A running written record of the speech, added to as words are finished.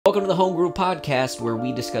Welcome to the Homegroup podcast, where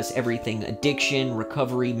we discuss everything addiction,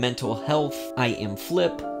 recovery, mental health. I am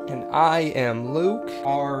Flip. And I am Luke.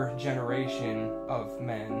 Our generation of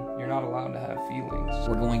men, you're not allowed to have feelings.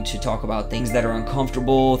 We're going to talk about things that are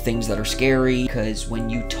uncomfortable, things that are scary, because when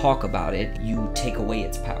you talk about it, you take away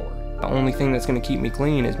its power. The only thing that's going to keep me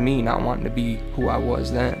clean is me not wanting to be who I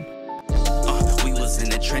was then. We was in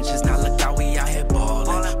the trenches, now look how we out here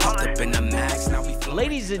ballin'. Popped up in the max, now we feel.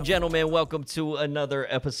 Ladies and gentlemen, welcome to another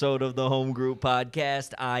episode of the Homegroup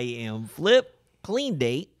podcast. I am Flip. Clean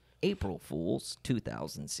date, April Fools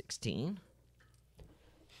 2016.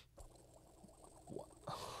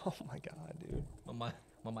 Oh my God, dude. My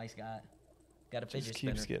mic's got a fidget Just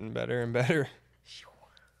spinner. keeps getting better and better.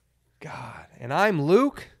 God. And I'm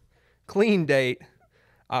Luke. Clean date,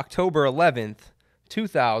 October 11th,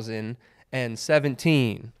 2017. Let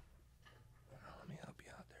me help you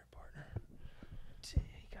out there, partner. You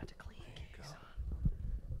got the clean case on.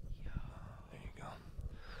 There you go.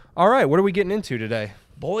 All right, what are we getting into today?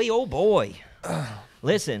 Boy, oh boy.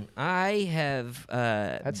 Listen, I have...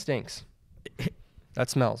 That stinks. That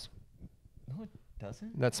smells. No, it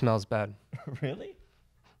doesn't. That smells bad. Really?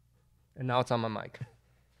 And now it's on my mic.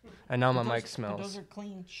 And now my mic smells. Those are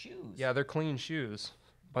clean shoes. Yeah, they're clean shoes,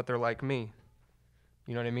 but they're like me.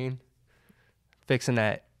 You know what I mean? Fixing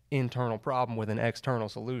that internal problem with an external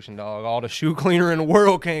solution, dog. All the shoe cleaner in the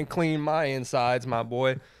world can't clean my insides, my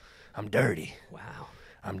boy. I'm dirty. Wow.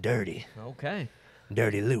 I'm dirty. Okay.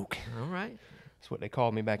 Dirty Luke. All right. That's what they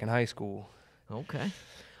called me back in high school. Okay.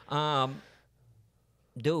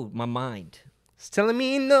 Dude, my mind. It's telling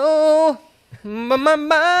me no, but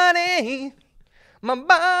my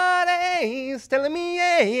body's telling me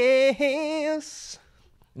yes.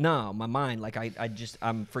 No, my mind. Like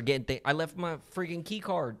I'm forgetting things. I left my freaking key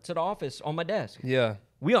card to the office on my desk. Yeah.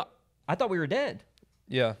 I thought we were dead.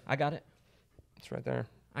 Yeah. I got it. It's right there.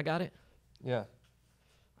 I got it. Yeah.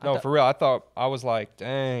 No, for real. I was like,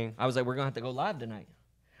 dang. I was like, we're gonna have to go live tonight.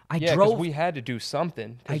 Yeah, because we had to do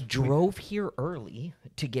something. I drove here early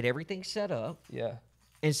to get everything set up. Yeah.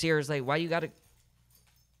 And Sierra's like, why you gotta...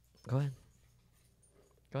 Go ahead.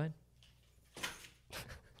 Go ahead.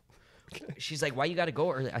 She's like, why you gotta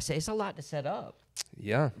go early? I say, it's a lot to set up.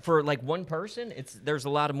 Yeah. For like one person, there's a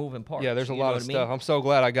lot of moving parts. Yeah, there's a lot of stuff. I mean? I'm so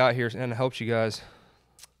glad I got here and helped you guys.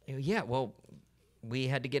 Yeah, well, we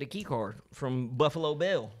had to get a key card from Buffalo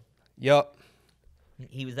Bill. Yup.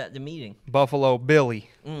 He was at the meeting. Buffalo Billy.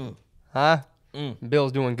 Huh?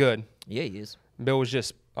 Bill's doing good. Yeah, he is. Bill was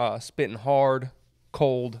just spitting hard,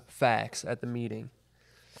 cold facts at the meeting.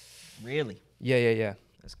 Really? Yeah.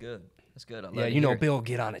 That's good. That's good. I love Yeah, to you know, hear it. Bill will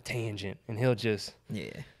get on a tangent, and he'll just, Yeah.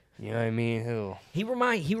 you know what I mean? He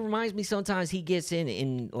reminds me sometimes he gets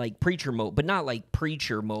in like preacher mode, but not like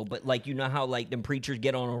preacher mode, but like, you know how like them preachers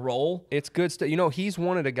get on a roll? It's good stuff. You know, he's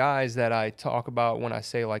one of the guys that I talk about when I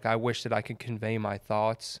say, like, I wish that I could convey my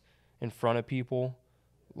thoughts in front of people,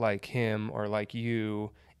 like him or like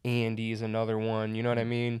you. Andy's another one. You know what I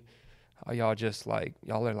mean? Y'all just like,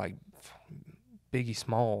 y'all are like Biggie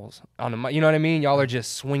Smalls on the, you know what I mean? Y'all are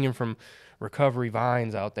just swinging from recovery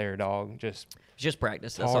vines out there, dog. It's just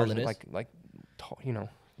practice. That's all it is. Like, you know.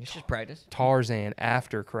 It's just practice. Tarzan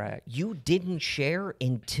after crack. You didn't share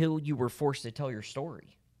until you were forced to tell your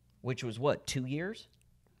story, which was what, 2 years?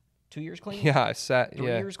 2 years clean? Yeah, I sat. 3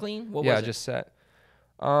 years clean? What yeah, was I just sat.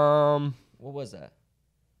 What was that?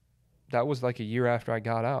 That was like a year after I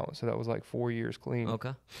got out, so that was like 4 years clean.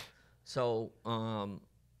 Okay. So,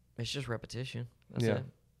 it's just repetition. That's Yeah. it.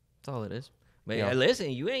 That's all it is. But Yeah.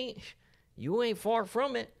 listen, you ain't far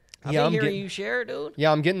from it. I've Yeah, been I'm hearing getting- you share, dude.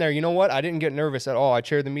 Yeah, I'm getting there. You know what? I didn't get nervous at all. I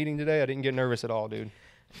chaired the meeting today. I didn't get nervous at all, dude.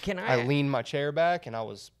 Can I leaned my chair back and I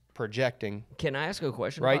was projecting. Can I ask a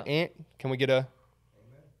question? Right, Ant? Can we get a...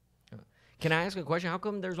 Can I ask a question? How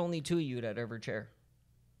come there's only two of you that ever chair?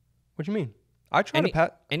 What do you mean? I try to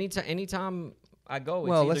pat... Anytime I go, it's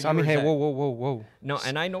Well, either let's... you I mean, or hey, Zach. whoa. No,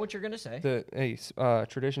 and I know what you're gonna say.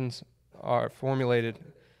 Traditions are formulated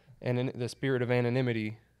in the spirit of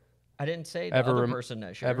anonymity. I didn't say the other person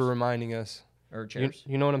that shares Ever reminding us. or chairs.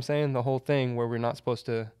 You know what I'm saying? The whole thing where we're not supposed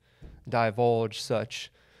to divulge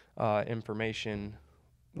such information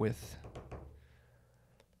with...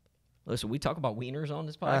 Listen, we talk about wieners on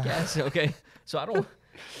this podcast, okay? So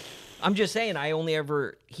I'm just saying I only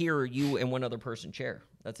ever hear you and one other person chair.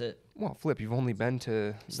 That's it. Well, Flip, you've only been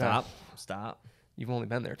to... Stop. You've only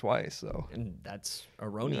been there twice, so... And that's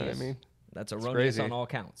erroneous. You know what I mean? That's erroneous crazy. on all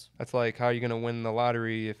counts. That's like, how are you going to win the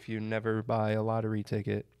lottery if you never buy a lottery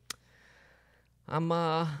ticket? I'm thinking You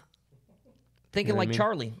know what I like mean?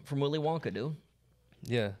 Charlie from Willy Wonka, dude.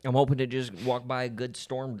 Yeah. I'm hoping to just walk by a good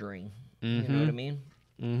storm drain. You know what I mean?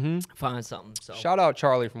 find something. So Shout out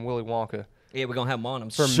Charlie from Willy Wonka yeah, we're gonna have him on. I'm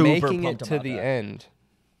for super making it pumped to about the that. end.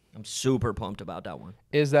 I'm super pumped about that one.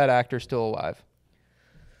 Is that actor still alive?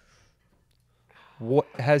 What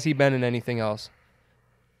has he been in anything else?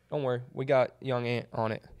 Don't worry, we got Young Ant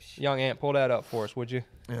on it. Young Ant, pull that up for us, would you?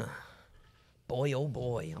 Boy, oh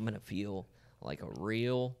boy, I'm gonna feel like a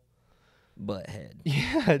real butthead.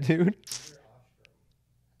 Yeah, dude.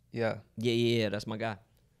 Yeah. Yeah, that's my guy.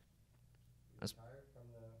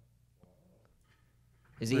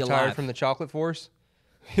 Is he Retired alive? from the Chocolate Force?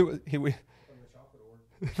 He was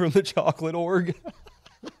from the Chocolate Org.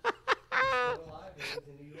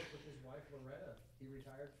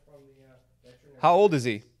 How old is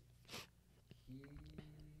he?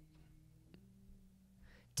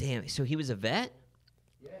 Damn, so he was a vet?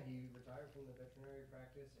 Yeah, he retired from the veterinary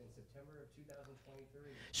practice in September of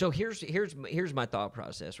 2023. So here's my thought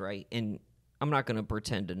process, right? And I'm not gonna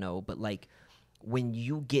pretend to know, but like when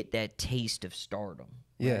you get that taste of stardom,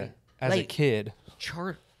 Yeah, right? as a Like, kid.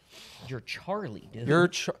 You're Charlie,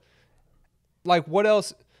 dude. Like what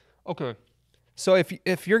else? Okay, so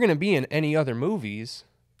if you're gonna be in any other movies,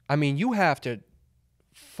 I mean, you have to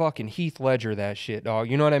fucking Heath Ledger that shit, dog.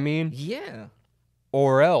 You know what I mean? Yeah.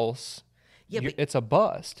 Or else, Yeah, but it's a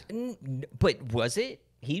bust. But was it?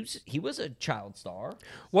 He was a child star.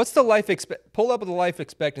 What's the life pull up the life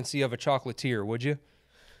expectancy of a chocolatier, would you?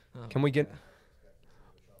 Can we get?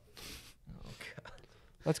 Oh God.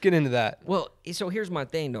 Let's get into that. Well, so here's my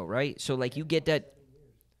thing though, right? So like you get that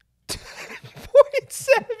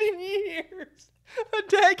 47 years, a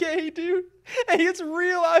decade, dude. Hey, it's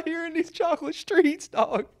real out here in these chocolate streets,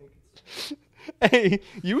 dog. Hey,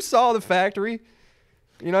 you saw the factory.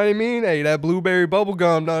 You know what I mean? Hey, that blueberry bubble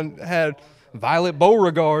gum done had Violet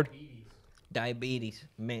Beauregard. diabetes,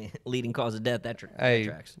 man, leading cause of death. That Hey,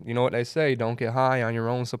 tracks. you know what they say? Don't get high on your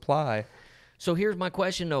own supply. So here's my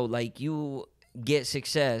question though, like you get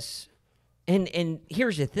success, and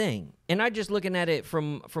here's the thing, and I just looking at it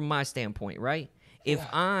from my standpoint, right? If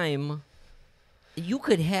you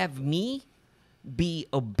could have me be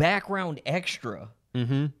a background extra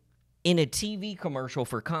in a TV commercial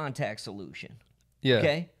for contact solution. Yeah.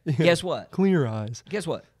 Okay? Guess what? Clear eyes. Guess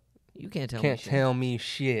what? You can't tell me Can't shit. tell me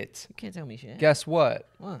shit. You can't tell me shit. Guess what?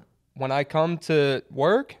 What? When I come to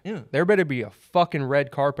work, Yeah. there better be a fucking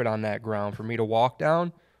red carpet on that ground for me to walk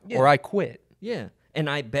down, or I quit. Yeah. And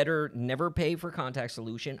I better never pay for contact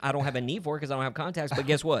solution. I don't have a need for it because I don't have contacts. But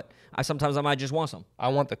guess what? Sometimes I might just want some. I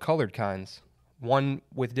want the colored kinds. One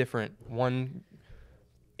with different, one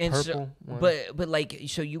And purple. so, one. but like,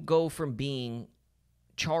 so you go from being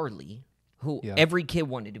Charlie, who Yeah. every kid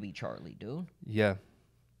wanted to be Charlie, dude. Yeah.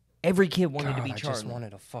 Every kid wanted to God, be I Charlie. just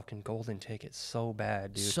wanted a fucking golden ticket so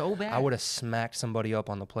bad, dude. So bad. I would have smacked somebody up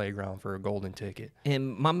on the playground for a golden ticket.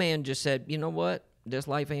 And my man just said, you know what? This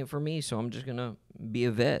life ain't for me, so I'm just gonna be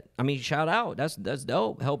a vet. I mean, shout out. That's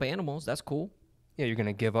dope. Help animals. That's cool. Yeah, you're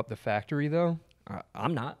gonna give up the factory though?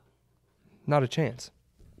 I'm not. Not a chance.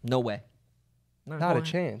 No way. Not a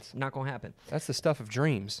chance. Not gonna happen. That's the stuff of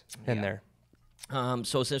dreams in there.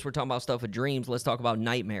 So since we're talking about stuff with dreams, let's talk about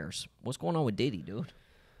nightmares. What's going on with Diddy, dude?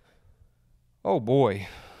 Oh boy.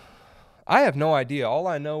 I have no idea. All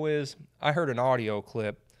I know is I heard an audio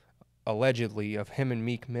clip allegedly of him and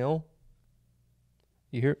Meek Mill.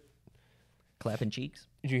 You hear? Clapping cheeks?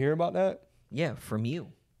 Did you hear about that? Yeah, from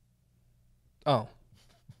you. Oh.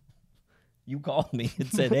 You called me and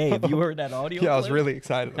said, hey, have you heard that audio Yeah, I was clip?" really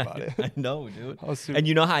excited about it. I know, dude. I was super- And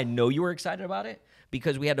you know how I know you were excited about it?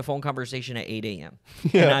 Because we had the phone conversation at 8 a.m.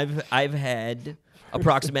 Yeah. And I've had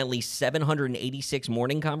approximately 786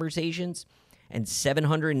 morning conversations, and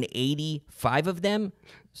 785 of them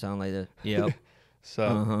sound like this. Yep.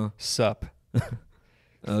 Sup.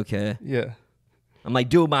 Okay. Yeah. I'm like,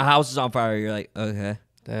 dude, my house is on fire. You're like, okay.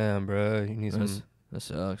 Damn, bro. You need some. That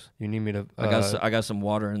sucks. You need me to. I got some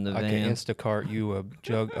water in the I van. can Instacart you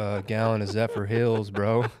a gallon of Zephyr Hills,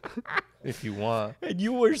 bro. If you want. And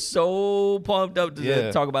you were so pumped up to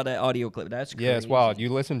Yeah. talk about that audio clip. That's crazy. Yeah, it's wild. You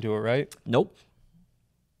listened to it, right? Nope.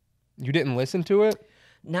 You didn't listen to it?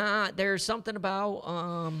 Nah, there's something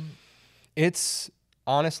about It's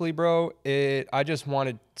honestly, bro, I just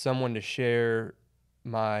wanted someone to share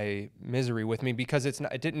my misery with me because it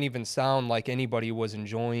didn't even sound like anybody was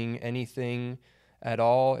enjoying anything at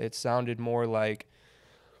all. It sounded more like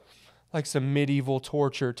some medieval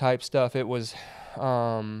torture type stuff. It was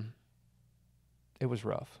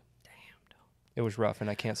rough. It was rough, and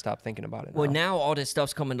I can't stop thinking about it. well, now all this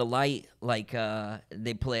stuff's coming to light. Like I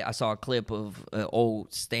saw a clip of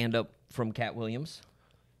old stand-up from Cat Williams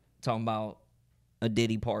talking about a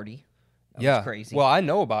Diddy party. That was crazy. Well, I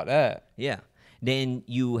know about that. Yeah. Then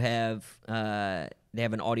you have they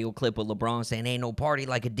have an audio clip of LeBron saying, "Ain't no party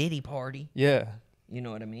like a Diddy party." Yeah. You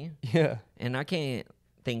know what I mean? Yeah. And I can't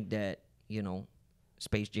think that, you know,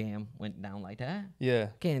 Space Jam went down like that. Yeah.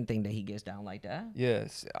 Can't think that he gets down like that.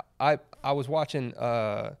 Yes. I was watching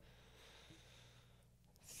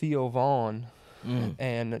Theo Vaughn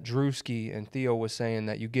and Drewski, and Theo was saying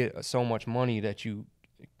that you get so much money that you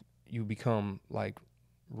become like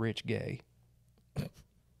rich gay.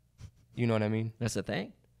 You know what I mean? That's the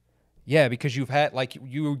thing. Yeah, because you've had like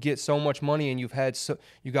you get so much money and you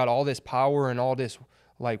got all this power and all this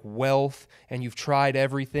like wealth and you've tried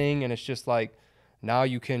everything and it's just like now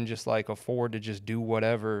you can just like afford to just do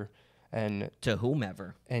whatever and To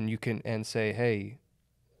whomever. and you can and say, hey,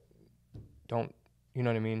 don't, you know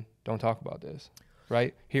what I mean? Don't talk about this,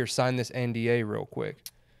 right? Here, sign this NDA real quick.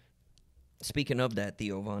 Speaking of that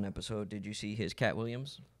Theo Von episode, did you see his Cat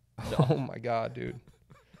Williams? Oh my God, dude.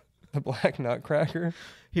 The Black Nutcracker.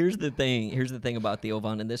 Here's the thing about Theo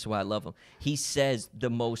Von, and this is why I love him. He says the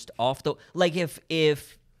most off the like if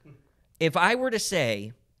I were to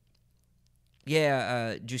say,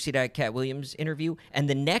 yeah, did you see that Cat Williams interview? And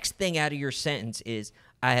the next thing out of your sentence is,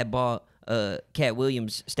 I had bought a Cat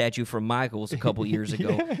Williams statue from Michael's a couple years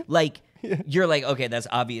ago. Like, you're like, okay, that's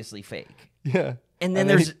obviously fake. Yeah. And then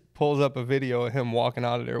there's he pulls up a video of him walking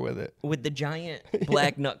out of there with it. with the giant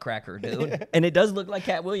black nutcracker, dude. And it does look like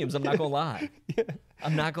Cat Williams. I'm not gonna lie.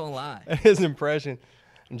 I'm not gonna lie. His impression.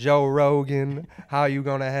 Joe Rogan, how you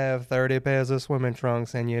gonna have 30 pairs of swimming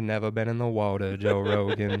trunks and you never been in the water, Joe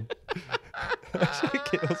Rogan? That shit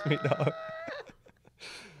kills me, dog.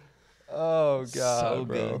 Oh, God, So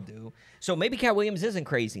bro. good, dude. So maybe Cat Williams isn't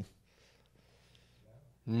crazy.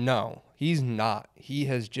 No, he's not. He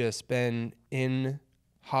has just been in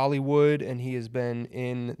Hollywood and he has been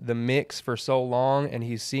in the mix for so long and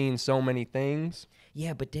he's seen so many things.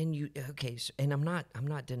 Yeah, but then and I'm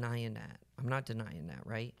not denying that. I'm not denying that,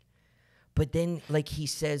 right? But then, like, he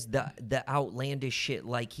says the outlandish shit,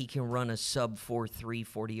 like he can run a sub 4.3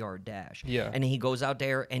 40-yard dash. Yeah. And then he goes out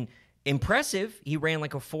there and impressive. He ran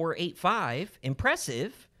like a 4.85.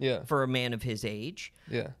 Impressive. Yeah. For a man of his age.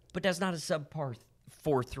 Yeah. But that's not a subpar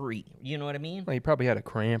 4.3. You know what I mean? Well, he probably had a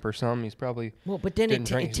cramp or something. He's probably Well, but then didn't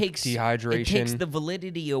drink it takes dehydration. It takes the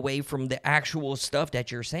validity away from the actual stuff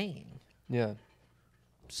that you're saying. Yeah.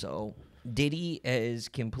 So Diddy is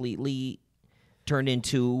completely turned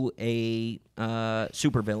into a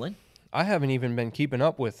supervillain. I haven't even been keeping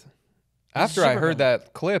up with. After I heard supervillain.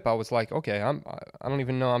 that clip, I was like, okay, I don't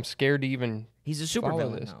even know. I'm scared to even. He's a Follow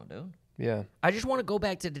supervillain this. now, dude. Yeah. I just want to go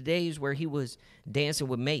back to the days where he was dancing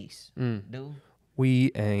with Mace, dude.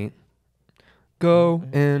 We ain't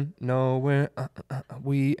going nowhere.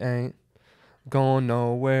 We ain't going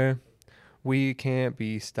nowhere. We can't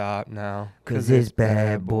be stopped now. 'Cause it's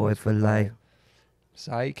bad boy for life.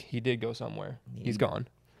 Psych. He did go somewhere. He's gone.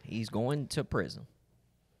 He's going to prison.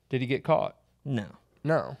 Did he get caught? No.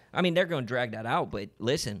 No. I mean, they're going to drag that out, but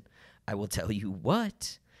listen, I will tell you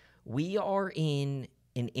what. We are in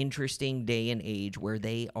an interesting day and age where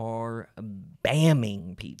they are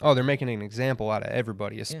bamming people. Oh, they're making an example out of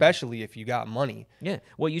everybody, especially if you got money. Yeah.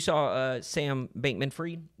 Well, you saw Sam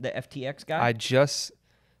Bankman-Fried, the FTX guy? I just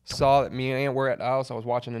saw that me and Aunt were at the house. I was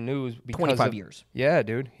watching the news. Because 25 years. Yeah,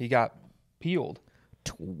 dude. He got peeled.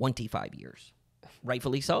 25 years.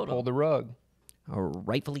 Rightfully so, though. Pulled the rug.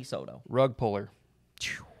 Rightfully so, though. Rug puller.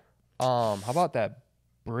 How about that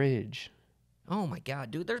bridge? Oh, my God,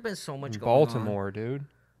 dude. There's been so much In going on. Baltimore, dude.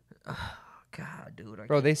 God, dude.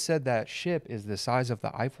 Bro, they said that ship is the size of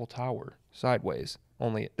the Eiffel Tower sideways.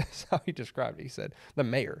 Only that's how he described it. He said, the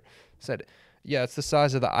mayor said, yeah, it's the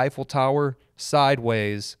size of the Eiffel Tower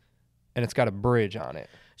sideways, and it's got a bridge on it.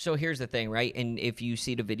 So here's the thing, right? And if you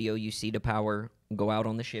see the video, you see the power go out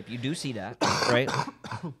on the ship. You do see that, right?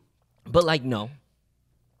 But, like, no.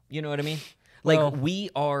 You know what I mean? Like, Well- we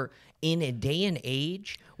are in a day and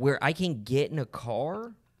age where I can get in a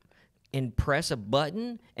car and press a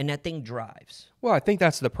button and that thing drives. Well, I think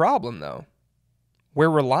that's the problem, though. We're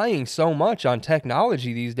relying so much on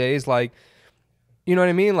technology these days. Like, you know what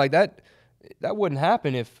I mean? Like, that wouldn't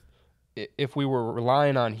happen if we were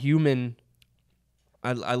relying on human.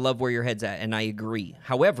 I love where your head's at, and I agree.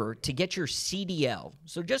 However, to get your CDL,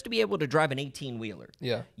 so just to be able to drive an 18-wheeler,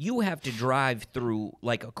 Yeah. you have to drive through,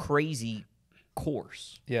 like, a crazy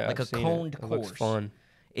course. Yeah, like I've a seen it. coned It course. looks fun.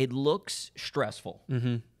 It looks stressful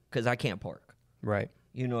because I can't park. Right.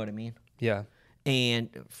 You know what I mean? Yeah. And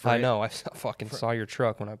I know. I saw your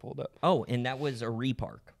truck when I pulled up. Oh, and that was a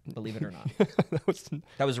repark, believe it or not. That was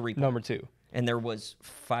That was a repark. number 2. And there was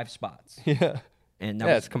 5 spots. Yeah. And that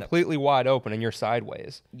Yeah, was it's completely wide open and you're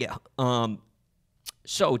sideways. Yeah.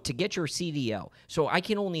 So to get your CDL, so I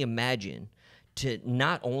can only imagine to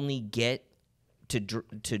not only get to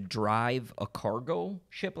drive a cargo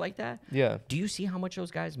ship like that. Yeah. Do you see how much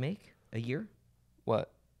those guys make a year?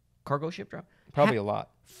 What? Cargo ship drive? Probably a lot.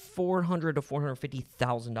 $400,000 to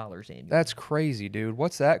 $450,000 annually. That's crazy, dude.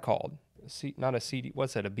 What's that called? Not a CD.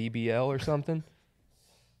 What's that? A BBL or something?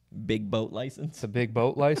 Big boat license. It's a big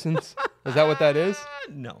boat license. Is that what that is?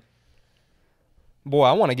 No. Boy,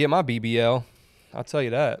 I want to get my BBL. I'll tell you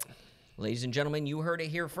that. Ladies and gentlemen, you heard it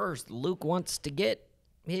here first. Luke wants to get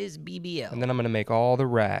his BBL. And then I'm going to make all the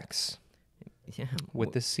racks Yeah.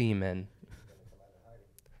 with the semen.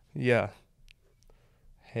 Yeah.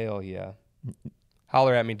 Hell yeah.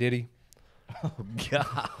 Holler at me, Diddy. Oh,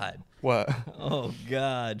 God. What? Oh,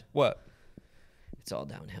 God. What? It's all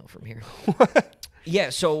downhill from here.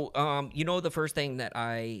 Yeah, so, you know, the first thing that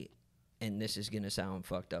and this is going to sound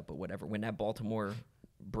fucked up, but whatever, when that Baltimore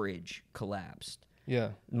bridge collapsed, Yeah.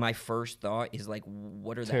 my first thought is like,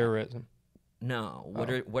 what are Terrorism. what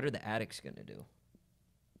are the addicts going to do?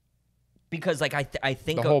 Because, like, I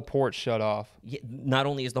think The whole port shut off. not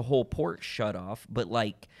only is the whole port shut off, but,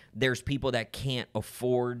 like, there's people that can't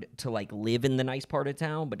afford to, like, live in the nice part of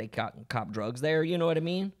town, but they cop drugs there, you know what I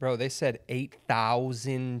mean? Bro, they said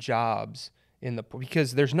 8,000 jobs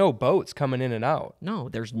because there's no boats coming in and out. No,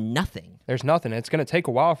 there's nothing. There's nothing. It's going to take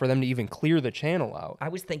a while for them to even clear the channel out. I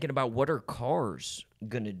was thinking about what are cars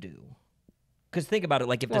going to do? Because think about it,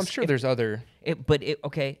 like, I'm sure there's other...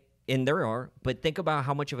 Okay, and there are, but think about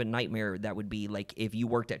how much of a nightmare that would be, like, if you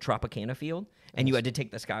worked at Tropicana Field and you had to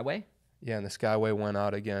take the Skyway. Yeah, and the Skyway went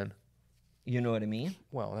out again. You know what I mean?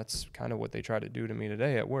 Well, that's kind of what they tried to do to me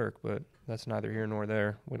today at work, but that's neither here nor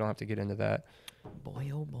there. We don't have to get into that.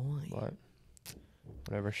 Boy, oh boy. But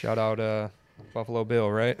whatever. Shout out Buffalo Bill,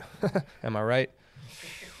 right? Am I right?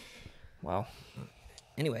 Wow.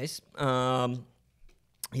 Anyways,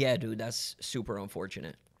 yeah, dude, that's super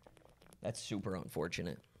unfortunate. That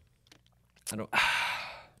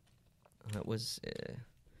was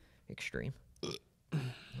extreme.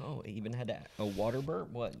 Oh, it even had a water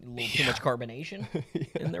burp? What, a little too much carbonation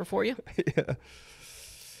in there for you? Yeah.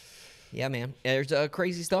 Yeah, man. There's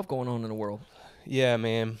crazy stuff going on in the world. Yeah,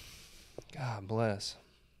 man. God bless.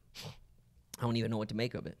 I don't even know what to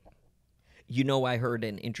make of it. You know, I heard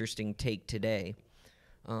an interesting take today.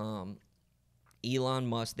 Elon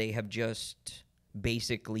Musk, they have just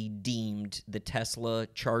basically deemed the Tesla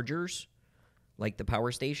chargers, like the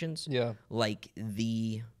power stations, like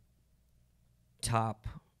the top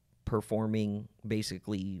performing,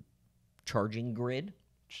 basically, charging grid.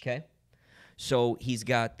 Okay? So he's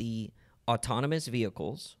got the autonomous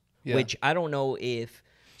vehicles, which I don't know if...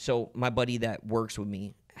 So my buddy that works with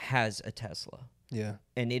me has a Tesla. Yeah.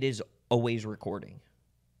 And it is always recording.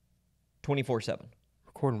 24/7.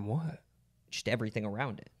 Recording what? Just everything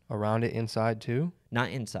around it. Around it, inside too? Not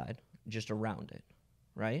inside, just around it,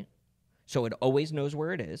 right? So it always knows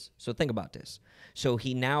where it is. So think about this. So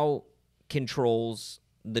he now controls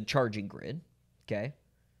the charging grid, okay?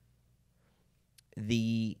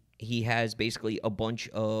 He has basically a bunch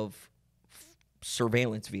of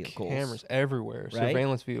surveillance vehicles. Cameras everywhere. Right?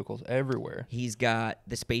 Surveillance vehicles everywhere. He's got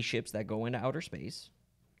the spaceships that go into outer space.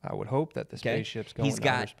 I would hope that the spaceships go into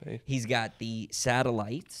outer space. He's got the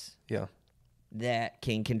satellites Yeah. that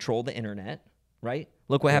can control the internet, right?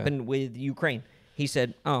 Look what happened with Ukraine. He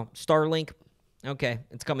said, oh, Starlink, okay,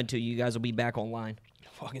 it's coming to you. You guys will be back online.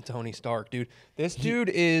 Fucking Tony Stark, dude. This dude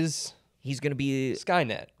is... He's going to be...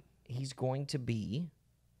 Skynet. He's going to be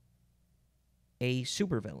a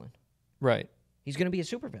supervillain. Right. He's going to be a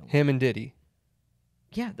supervillain. Him and Diddy.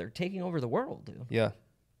 Yeah, they're taking over the world, dude. Yeah.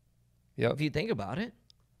 Yep. If you think about it.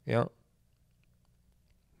 Yeah.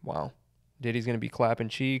 Wow. Diddy's going to be clapping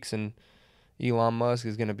cheeks, and Elon Musk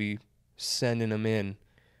is going to be sending them in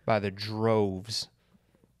by the droves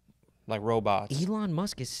like robots. Elon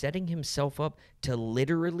Musk is setting himself up to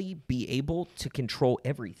literally be able to control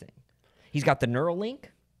everything. He's got the Neuralink.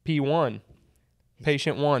 P1.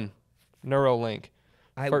 Patient 1. Neuralink.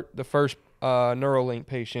 The first Neuralink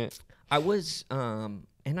patient. I was, and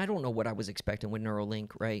I don't know what I was expecting with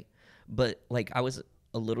Neuralink, right? But, like, I was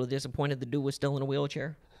a little disappointed the dude was still in a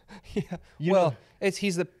wheelchair. Yeah.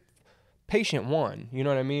 He's the patient 1. You know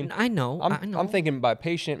what I mean? I know. I'm thinking by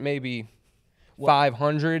patient maybe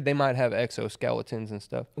 500. They might have exoskeletons and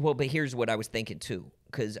stuff. Well, but here's what I was thinking, too.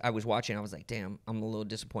 Because I was watching, I was like, damn, I'm a little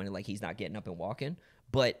disappointed, like, he's not getting up and walking.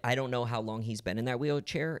 But I don't know how long he's been in that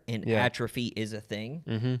wheelchair, and atrophy is a thing.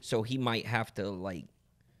 Mm-hmm. So he might have to, like,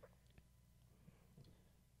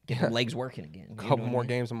 get the legs working again. A couple more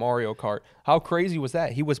games of Mario Kart. How crazy was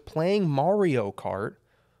that? He was playing Mario Kart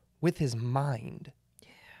with his mind. Yeah.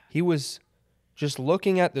 He was just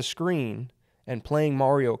looking at the screen and playing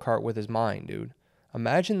Mario Kart with his mind, dude.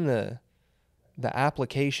 Imagine the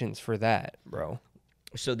applications for that, bro.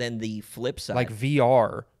 So then the flip side, Like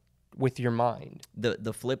VR with your mind.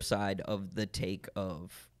 the flip side of the take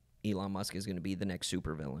of Elon Musk is going to be the next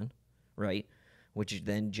supervillain, right? Which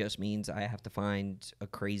then just means I have to find a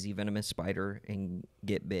crazy venomous spider and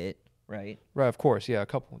get bit, right? Right, of course. Yeah, a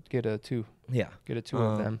couple. Get a two. Yeah. Get a two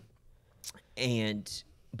of them.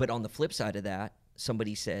 But on the flip side of that,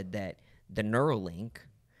 somebody said that the Neuralink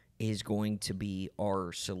is going to be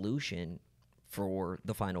our solution for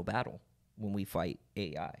the final battle when we fight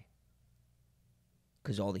AI.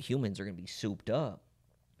 Because all the humans are going to be souped up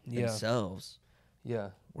themselves. Yeah.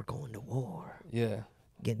 We're going to war. Yeah.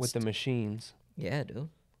 Against, With the machines. Yeah, dude.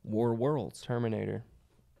 War worlds. Terminator.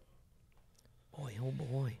 Boy, oh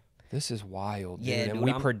boy. This is wild, dude. Yeah, and dude,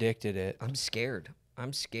 we predicted it. I'm scared.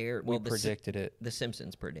 We predicted it. The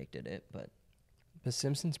Simpsons predicted it, but The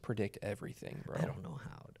Simpsons predict everything, bro. I don't know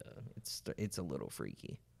how to. It's a little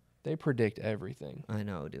freaky. They predict everything. I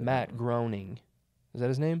know, dude. Matt Groening. Is that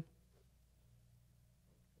his name?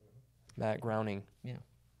 Matt Groening. Yeah.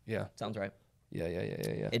 Yeah. Sounds right. Yeah.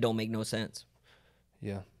 It don't make no sense.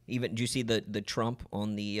 Yeah. Even, do you see the Trump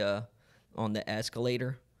on the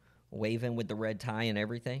escalator, waving with the red tie and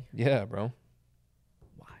everything? Yeah, bro.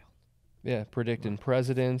 Wild. Yeah, predicting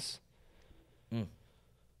presidents. Mm.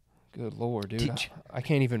 Good Lord, dude. I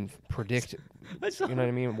can't even predict, you know what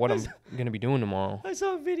I mean, what I'm going to be doing tomorrow. I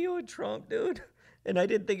saw a video of Trump, dude, and I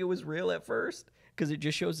didn't think it was real at first because it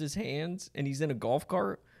just shows his hands, and he's in a golf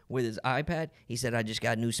cart with his iPad. He said, I just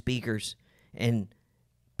got new speakers, and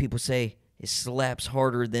people say it slaps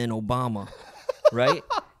harder than Obama, right?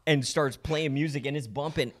 And starts playing music, and it's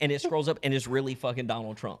bumping, and it scrolls up, and it's really fucking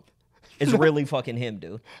Donald Trump. It's really fucking him,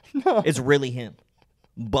 dude. No. It's really him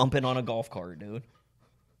bumping on a golf cart, dude.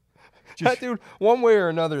 That dude, one way or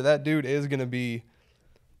another, that dude is going to be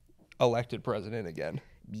elected president again,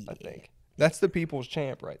 I think. That's the people's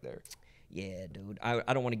champ right there. Yeah, dude. I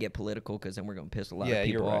don't want to get political because then we're going to piss a lot of Yeah,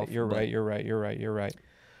 people off. You're right.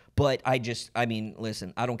 But I mean,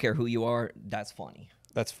 listen, I don't care who you are. That's funny.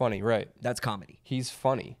 That's funny, right? That's comedy. He's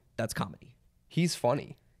funny. That's comedy. He's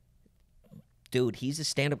funny. Dude, he's a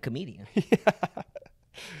stand-up comedian.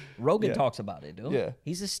 Rogan talks about it, dude. Yeah.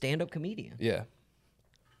 He's a stand-up comedian. Yeah.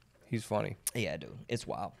 He's funny. Yeah, dude. It's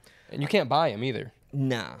wild. And you can't buy him either.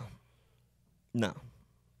 Nah. No.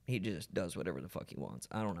 He just does whatever the fuck he wants.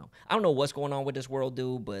 I don't know. I don't know what's going on with this world,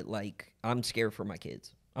 dude, but, like, I'm scared for my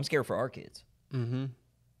kids. I'm scared for our kids. Mm-hmm.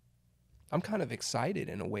 I'm kind of excited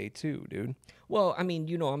in a way, too, dude. Well, I mean,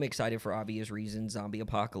 you know, I'm excited for obvious reasons. Zombie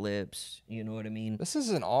apocalypse. You know what I mean? This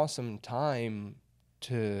is an awesome time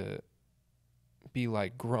to be,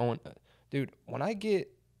 like, growing. Dude, when I get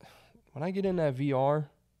in that VR...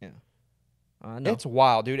 No. It's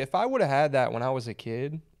wild, dude. If I would have had that when I was a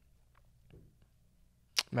kid,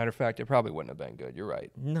 matter of fact, it probably wouldn't have been good. You're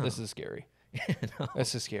right. No. This is scary. No.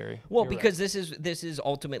 This is scary. Well, You're because right. this is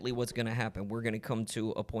ultimately what's going to happen. We're going to come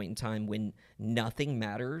to a point in time when nothing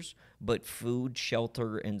matters but food,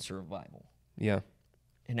 shelter, and survival. Yeah.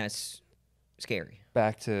 And that's scary.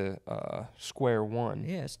 Back to square one.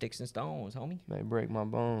 Yeah, sticks and stones, homie. May break my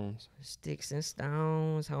bones. Sticks and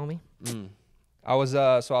stones, homie. I was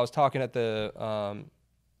talking at the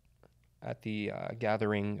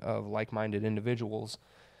gathering of like-minded individuals,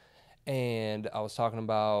 and I was talking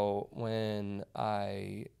about when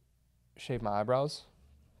I shaved my eyebrows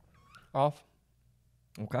off.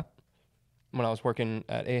 Okay. When I was working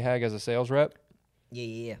at AHAG as a sales rep.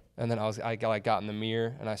 Yeah. And then I got in the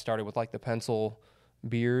mirror and I started with like the pencil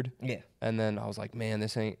beard. Yeah. And then I was like, man,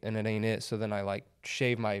 it ain't it. So then I like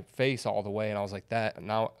shaved my face all the way and I was like,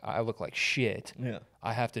 now I look like shit. Yeah.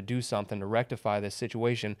 I have to do something to rectify this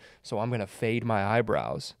situation. So I'm going to fade my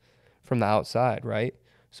eyebrows from the outside, right?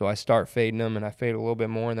 So I start fading them and I fade a little bit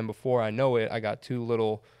more. And then before I know it, I got two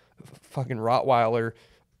little fucking Rottweiler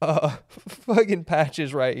fucking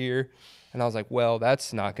patches right here. And I was like, well,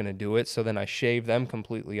 that's not going to do it. So then I shaved them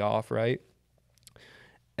completely off, right?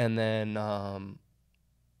 And then I'm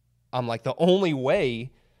like, the only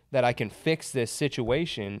way that I can fix this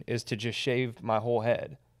situation is to just shave my whole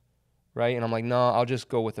head, right? And I'm like, no, I'll just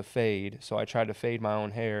go with a fade. So I tried to fade my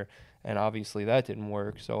own hair, and obviously that didn't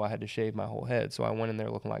work. So I had to shave my whole head. So I went in there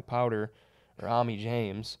looking like Powder or Ami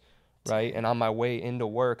James, right? And on my way into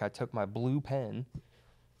work, I took my blue pen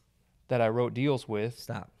that I wrote deals with.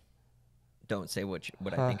 Stop. Don't say what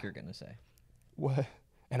I think you're going to say. What?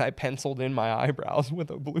 And I penciled in my eyebrows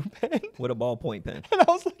with a blue pen. With a ballpoint pen. And I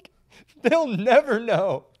was like, they'll never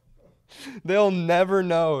know. They'll never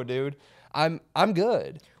know, dude. I'm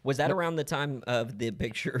good. Was that around the time of the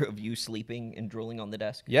picture of you sleeping and drooling on the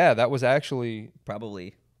desk? Yeah, that was actually.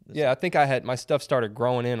 Probably. Yeah, I think I had my stuff started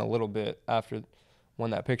growing in a little bit after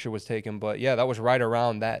when that picture was taken. But yeah, that was right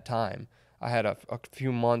around that time. I had a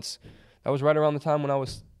few months. That was right around the time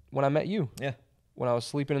when I met you. Yeah. When I was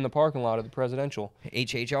sleeping in the parking lot of the Presidential.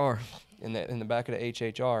 HHR. In the back of the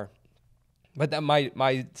HHR. But that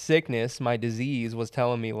my sickness, my disease was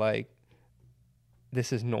telling me like,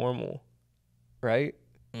 this is normal, right?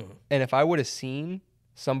 Mm-hmm. And if I would have seen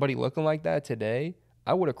somebody looking like that today,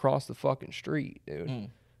 I would have crossed the fucking street, dude. Mm.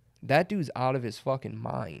 That dude's out of his fucking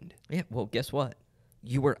mind. Yeah, well, guess what?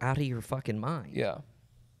 You were out of your fucking mind. Yeah.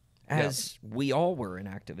 As we all were in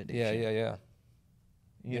active addiction. Yeah.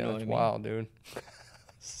 You know what I mean? Wild, dude.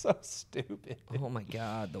 So stupid. Oh my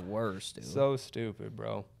God, the worst, dude. So stupid,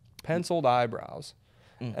 bro. Penciled eyebrows.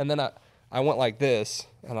 And then I went like this,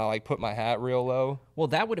 and I like put my hat real low. Well,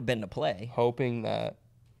 that would have been the play. Hoping that,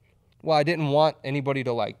 well, I didn't want anybody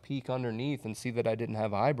to like peek underneath and see that I didn't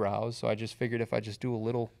have eyebrows. So I just figured if I just do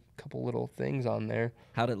a couple little things on there.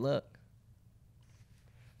 How'd it look?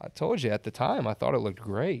 I told you at the time, I thought it looked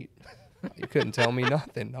great. You couldn't tell me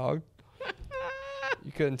nothing, dog.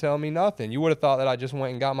 You couldn't tell me nothing. You would have thought that I just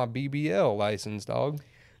went and got my BBL license, dog.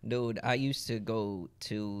 Dude, I used to go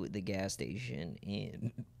to the gas station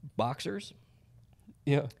in boxers.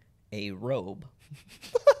 Yeah. A robe.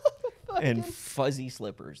 And fuzzy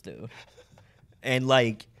slippers, dude. And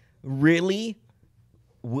like, really,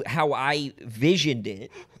 how I visioned it,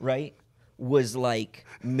 right, was like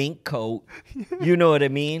mink coat. You know what I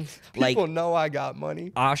mean? People like, know I got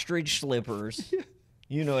money. Ostrich slippers.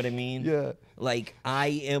 You know what I mean? Yeah. Like, I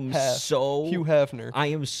am Hugh Hefner. I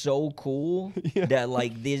am so cool that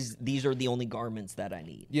like these are the only garments that I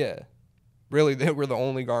need. Yeah. Really, they were the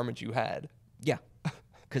only garments you had. Yeah.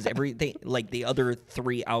 Because everything, like the other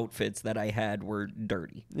 3 outfits that I had were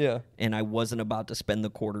dirty. Yeah. And I wasn't about to spend the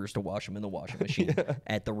quarters to wash them in the washing machine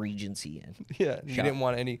at the Regency Inn. Yeah. You didn't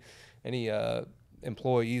want any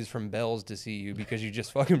employees from Bell's to see you because you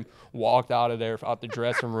just fucking walked out of there, out the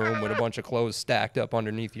dressing room with a bunch of clothes stacked up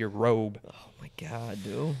underneath your robe. Oh my God,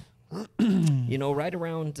 dude. You know, right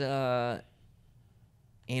around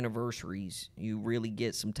anniversaries, you really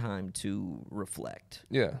get some time to reflect.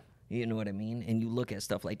 Yeah. You know what I mean? And you look at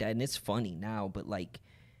stuff like that, and it's funny now, but like,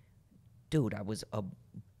 dude, I was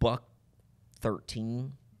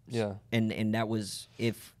 $1.13. Yeah. And that was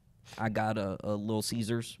if I got a Little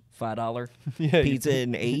Caesars $5 Yeah, pizza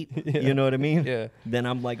and 8. Yeah. You know what I mean? Yeah. Then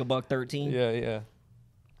I'm like $1.13. Yeah.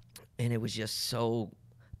 And it was just so,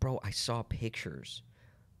 bro. I saw pictures.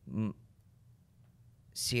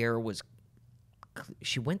 Sierra was,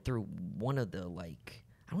 she went through one of the like,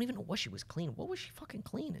 I don't even know what she was cleaning. What was she fucking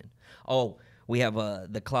cleaning? Oh, we have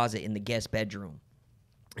the closet in the guest bedroom,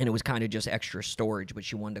 and it was kind of just extra storage, but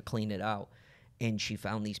she wanted to clean it out. And she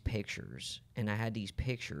found these pictures, and I had these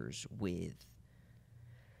pictures with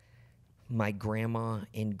my grandma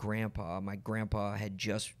and grandpa. My grandpa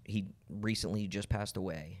he recently just passed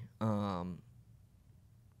away.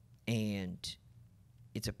 And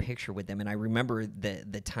it's a picture with them, and I remember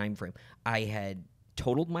the time frame. I had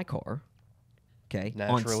totaled my car, okay?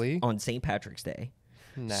 Naturally. On St. Patrick's Day.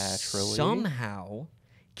 Naturally. Somehow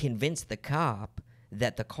convinced the cop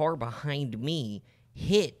that the car behind me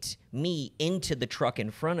hit me into the truck in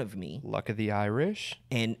front of me. Luck of the Irish.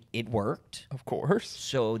 And it worked. Of course.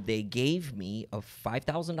 So they gave me a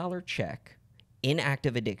 $5,000 check in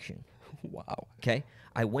active addiction. Wow. Okay?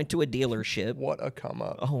 I went to a dealership. What a come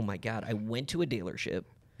up. Oh, my God. I went to a dealership.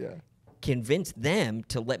 Yeah. Convinced them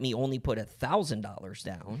to let me only put $1,000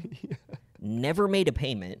 down. Yeah. Never made a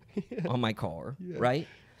payment on my car, right?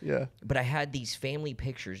 Yeah. But I had these family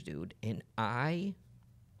pictures, dude, and I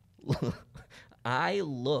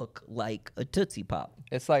look like a Tootsie Pop.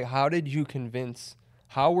 It's like, how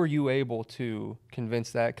were you able to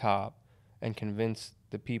convince that cop and convince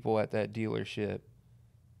the people at that dealership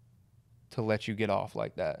to let you get off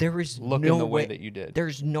like that? There is looking no the way way that you did.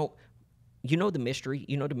 There's no, you know the mystery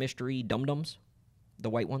dum-dums? The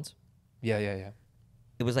white ones? Yeah.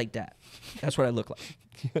 It was like that. That's what I look like.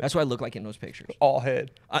 That's what I look like in those pictures. All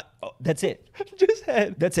head. That's it. Just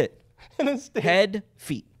head. That's it. And a stick. Head,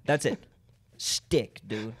 feet. That's it. Stick,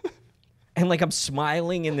 dude. And like I'm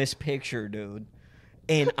smiling in this picture, dude.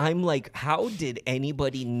 And I'm like, how did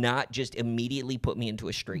anybody not just immediately put me into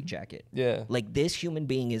a straitjacket? Yeah. Like this human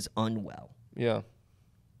being is unwell. Yeah.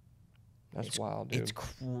 That's wild, dude. It's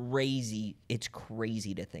crazy. It's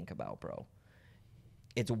crazy to think about, bro.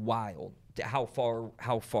 It's wild how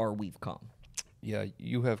far we've come. Yeah,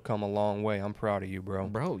 you have come a long way. I'm proud of you, bro.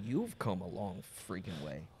 Bro, you've come a long freaking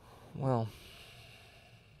way. Well,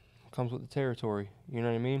 comes with the territory. You know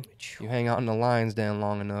what I mean? You hang out in the lion's den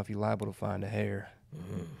long enough, you're liable to find a hair.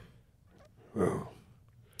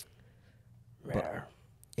 But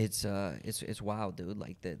it's wild, dude.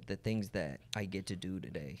 Like the things that I get to do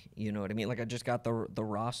today. You know what I mean? Like I just got the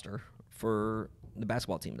roster for the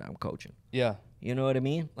basketball team that I'm coaching. Yeah. You know what I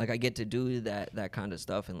mean? Like I get to do that kind of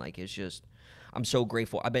stuff, and like it's just, I'm so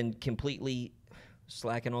grateful. I've been completely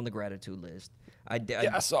slacking on the gratitude list.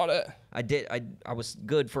 I saw that. I was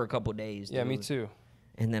good for a couple days. Yeah, dude. me too.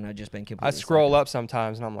 And then I just been completely. I scroll up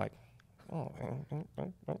sometimes and I'm like, oh,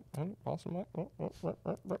 awesome.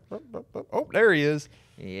 Oh, there he is.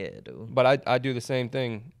 Yeah, dude. But I do the same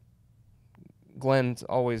thing. Glenn's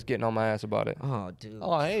always getting on my ass about it. Oh, dude.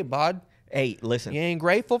 Oh, hey, bud. Hey, listen. You ain't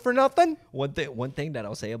grateful for nothing? One thing that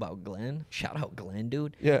I'll say about Glenn, shout out Glenn,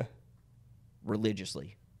 dude. Yeah.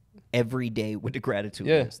 Religiously. Every day with the gratitude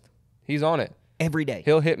Yeah. list. He's on it. Every day.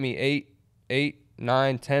 He'll hit me 8,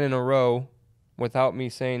 9, 10 in a row without me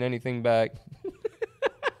saying anything back.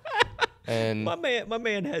 And My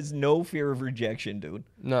man has no fear of rejection, dude.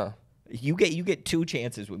 no. You get 2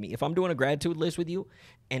 chances with me. If I'm doing a gratitude list with you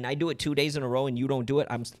and I do it 2 days in a row and you don't do it,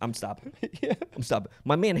 I'm stopping. Yeah. I'm stopping.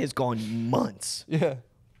 My man has gone months. Yeah.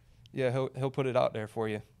 Yeah, he'll put it out there for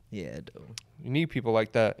you. Yeah, dude. You need people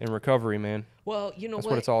like that in recovery, man. Well, you know That's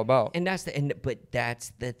what it's all about. And but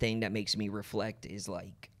that's the thing that makes me reflect is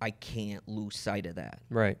like I can't lose sight of that.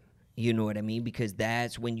 Right. You know what I mean? Because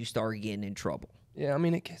that's when you start getting in trouble. Yeah, I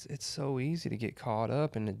mean, it's so easy to get caught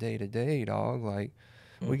up in the day-to-day, dog. Like,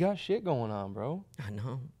 we got shit going on, bro. I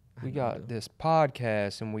know. We got this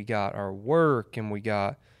podcast, and we got our work, and we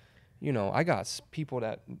got, I got people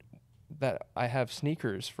that I have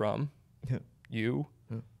sneakers from. Yeah. You.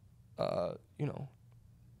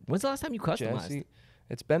 When's the last time you customized? Jesse.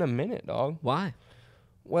 It's been a minute, dog. Why?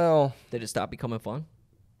 Well, Did it stop becoming fun?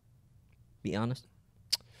 Be honest.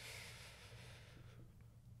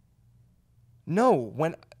 no.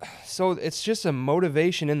 So it's just a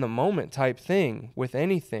motivation in the moment type thing with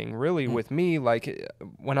anything, really. With me, like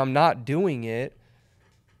when I'm not doing it,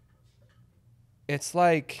 it's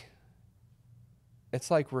like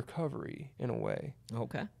recovery in a way.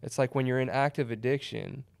 Okay. It's like when you're in active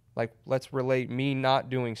addiction. Like, let's relate me not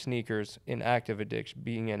doing sneakers in active addiction,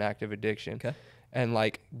 being in active addiction. Okay. And,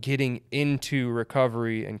 like, getting into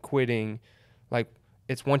recovery and quitting. Like,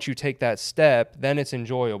 it's once you take that step, then it's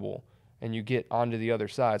enjoyable. And you get onto the other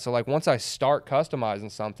side. So, like, once I start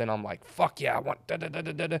customizing something, I'm like, fuck yeah, I want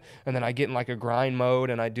da-da-da-da-da. And then I get in, like, a grind mode,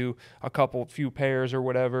 and I do few pairs or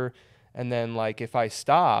whatever. And then, like, if I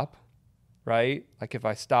stop, right? Like if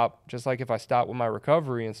I stop with my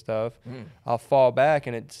recovery and stuff, I'll fall back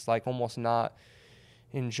and it's like almost not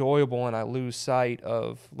enjoyable and I lose sight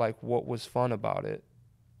of like what was fun about it.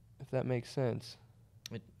 If that makes sense.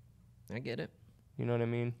 I get it. You know what I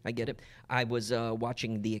mean? I get it. I was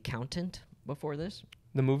watching The Accountant before this.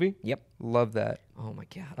 The movie? Yep. Love that. Oh my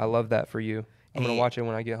God. I love that for you. I'm going Hey. to watch it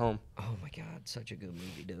when I get home. Oh my God. Such a good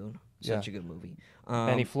movie, dude. Yeah. Such a good movie.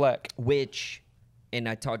 Benny Fleck. Which, and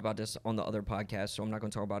I talked about this on the other podcast, so I'm not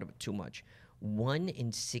going to talk about it too much. 1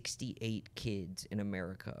 in 68 kids in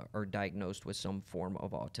America are diagnosed with some form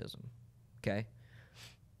of autism. Okay?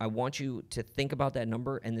 I want you to think about that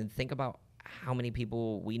number and then think about how many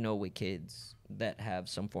people we know with kids that have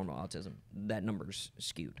some form of autism. That number's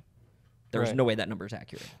skewed. There's Right. no way that number's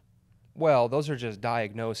accurate. Well, those are just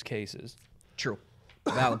diagnosed cases. True.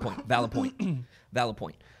 Valid point. Valid point. Valid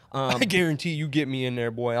point. I guarantee you get me in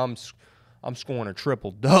there, boy. I'm scoring a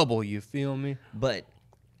triple-double, you feel me? But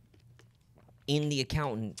in The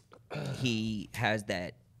Accountant, he has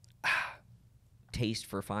that taste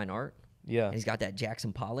for fine art. Yeah. And he's got that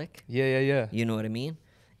Jackson Pollock. Yeah. You know what I mean?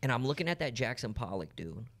 And I'm looking at that Jackson Pollock,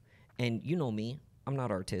 dude. And you know me. I'm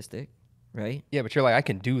not artistic, right? Yeah, but you're like, I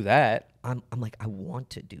can do that. I'm like, I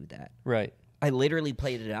want to do that. Right. I literally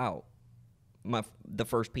played it out. The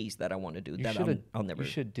first piece that I want to do. You that should I'll never. You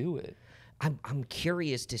should do it. I'm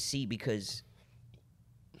curious to see because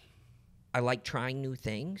I like trying new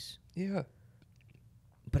things. Yeah.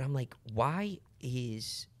 But I'm like, why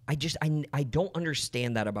is I don't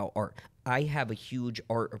understand that about art. I have a huge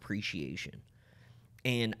art appreciation.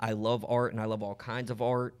 And I love art and I love all kinds of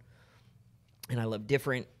art. And I love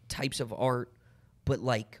different types of art. But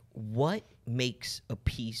like, what makes a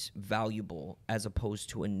piece valuable as opposed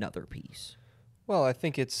to another piece? Well, I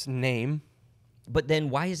think it's name. But then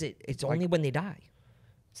why is it's only when they die?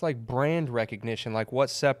 It's like brand recognition. Like what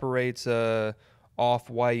separates a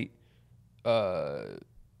off-white Air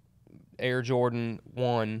Jordan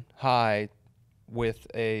 1 high with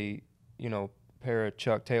a, pair of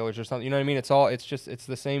Chuck Taylors or something. You know what I mean? It's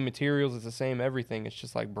the same materials. It's the same everything. It's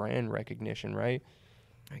just like brand recognition, right?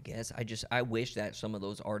 I guess I wish that some of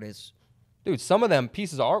those artists. Dude, some of them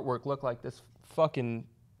pieces of artwork look like this fucking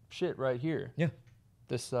shit right here. Yeah.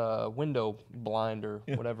 This window blind or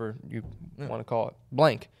whatever you want to call it.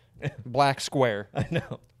 Blank. Black square. I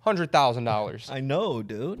know. $100,000. I know,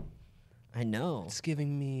 dude. I know. It's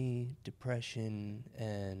giving me depression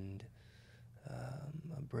and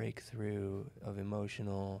a breakthrough of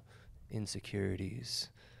emotional insecurities.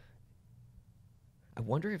 I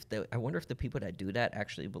wonder if the people that do that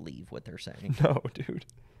actually believe what they're saying. No, dude.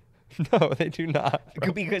 No, they do not.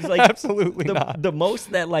 Bro. Because like absolutely not. The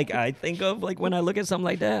most that like I think of like when I look at something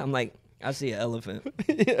like that, I'm like, I see an elephant.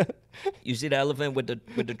 Yeah. You see the elephant with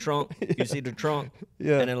the trunk. You see the trunk.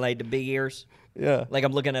 Yeah. And then like the big ears. Yeah. Like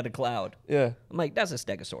I'm looking at a cloud. Yeah. I'm like, that's a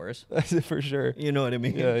stegosaurus. That's it for sure. You know what I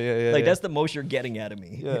mean? Yeah. Like that's the most you're getting out of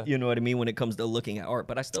me. Yeah. You know what I mean when it comes to looking at art.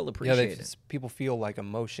 But I still appreciate it. People feel like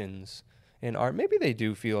emotions in art. Maybe they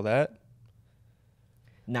do feel that.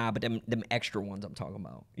 Nah, but them extra ones I'm talking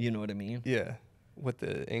about. You know what I mean? Yeah. With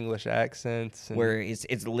the English accents. And where it's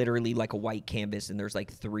literally like a white canvas and there's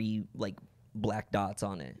like 3 like black dots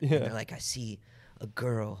on it. Yeah. And they're like, I see a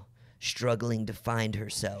girl struggling to find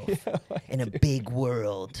herself in a big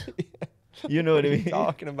world. You know what I What are mean? you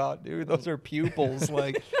talking about, dude? Those are pupils.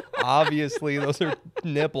 Like, obviously, those are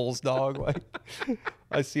nipples, dog. Like,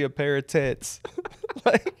 I see a pair of tits.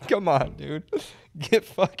 Like, come on, dude. Get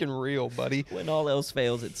fucking real, buddy. When all else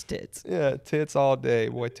fails, it's tits. Yeah, tits all day.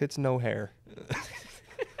 Boy, tits no hair.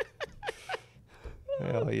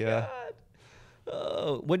 Hell yeah.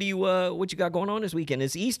 What you got going on this weekend?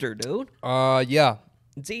 It's Easter, dude. Yeah.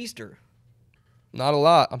 It's Easter. Not a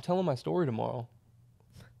lot. I'm telling my story tomorrow.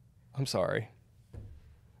 I'm sorry.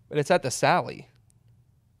 But it's at the Sally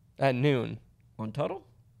at noon. On Tuttle?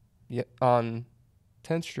 Yeah, on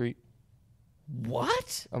 10th Street.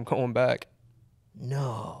 What? I'm going back.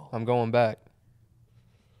 No. I'm going back.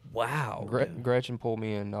 Wow. Gretchen pulled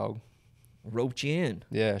me in, dog. Roped you in.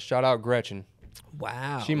 Yeah, shout out Gretchen.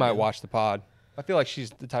 Wow. She might watch the pod. I feel like she's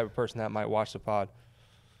the type of person that might watch the pod.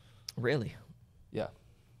 Really? Yeah.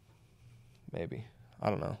 Maybe. I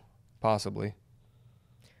don't know. Possibly.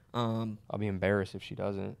 I'll be embarrassed if she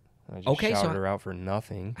doesn't. I just shouted her out for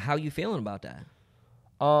nothing. How you feeling about that?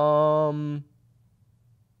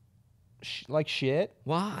 Like shit.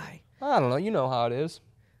 Why? I don't know. You know how it is.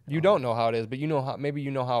 You don't know how it is, but you know how. Maybe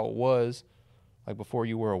you know how it was, like before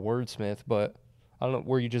you were a wordsmith. But I don't know.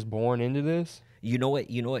 Were you just born into this? You know what?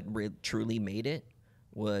 You know what truly made it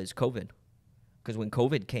was COVID. Because when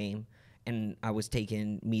COVID came, and I was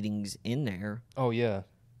taking meetings in there. Oh yeah.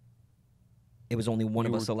 It was only one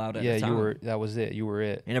of us allowed at a time. Yeah, you were. That was it. You were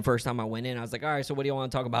it. And the first time I went in, I was like, all right, so what do you want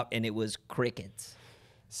to talk about? And it was crickets.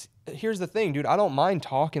 Here's the thing, dude. I don't mind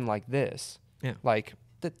talking like this. Yeah. Like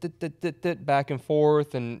back and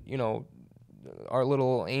forth, and you know, our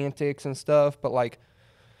little antics and stuff. But like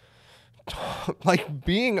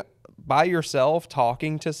being by yourself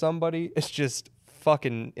talking to somebody is just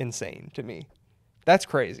fucking insane to me. That's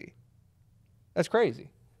crazy. That's crazy.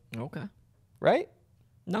 Okay. Right?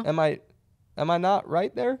 No. Am I not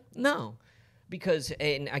right there? No. Because,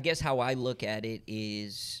 and I guess how I look at it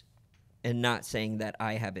is, and not saying that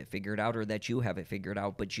I have it figured out or that you have it figured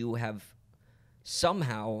out, but you have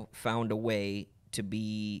somehow found a way to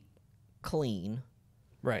be clean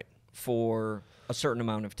Right. for a certain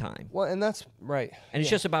amount of time. Well, and that's right. And it's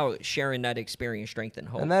just about sharing that experience, strength, and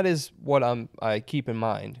hope. And that is what I keep in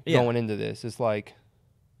mind going into this. Is like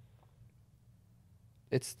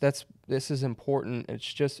this is important.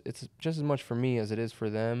 It's just as much for me as it is for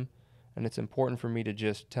them, and it's important for me to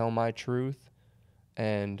just tell my truth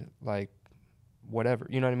and like whatever.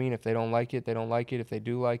 You know what I mean? If they don't like it, they don't like it. If they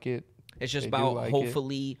do like it, it's just they about like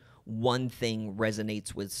hopefully one thing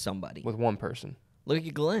resonates with somebody. with one person. Look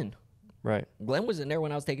at Glenn. Right. Glenn was in there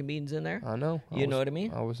when I was taking meetings in there. I know. You know what I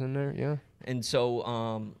mean? I was in there, yeah. And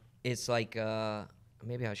so it's like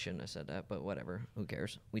maybe I shouldn't have said that, but whatever. Who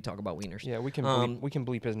cares? We talk about wieners. Yeah, we can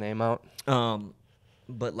bleep his name out.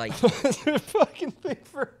 But like It's a fucking thing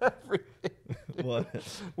for everything. what?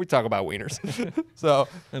 We talk about wieners. So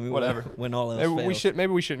I mean, whatever. When all else fails.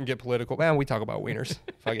 Maybe we shouldn't get political. Man, we talk about wieners.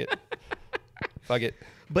 Fuck it. Fuck it.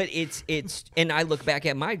 But it's and I look back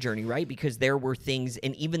at my journey, right? Because there were things,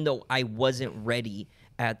 and even though I wasn't ready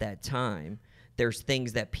at that time, there's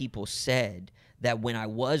things that people said that when I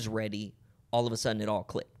was ready, all of a sudden it all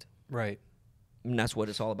clicked. Right. And that's what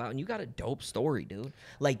it's all about. And you got a dope story, dude.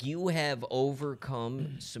 Like, you have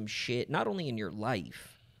overcome some shit, not only in your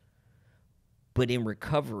life, but in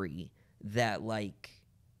recovery, that, like,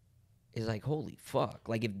 is like, holy fuck.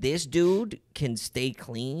 Like, if this dude can stay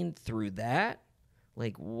clean through that,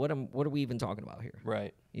 like, what are we even talking about here?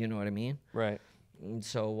 Right. You know what I mean? Right. And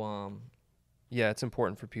so, Yeah, it's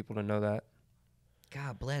important for people to know that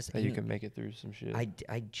God bless. you And can make it through some shit.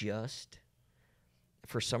 I just,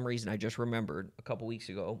 for some reason, I just remembered a couple weeks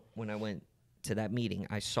ago when I went to that meeting,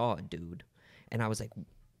 I saw a dude, and I was like,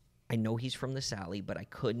 I know he's from the Sally, but I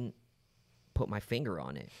couldn't put my finger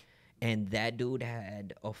on it. And that dude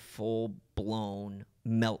had a full-blown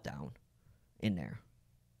meltdown in there.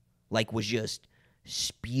 Like, was just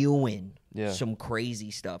spewing some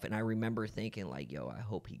crazy stuff. And I remember thinking, like, yo, I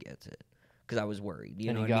hope he gets it. Because I was worried.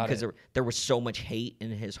 You know what I mean? Because there was so much hate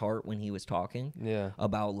in his heart when he was talking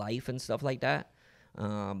about life and stuff like that.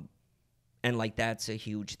 And, like, that's a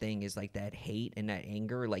huge thing is, like, that hate and that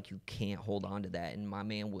anger. Like, you can't hold on to that. And my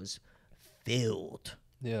man was filled.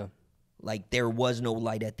 Yeah. Like, there was no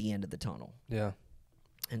light at the end of the tunnel. Yeah.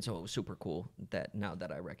 And so it was super cool that now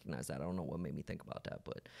that I recognize that. I don't know what made me think about that,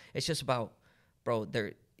 but it's just about, bro,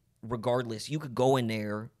 regardless, you could go in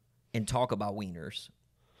there and talk about wieners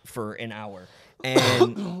for an hour.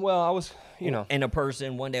 And well, I was, and a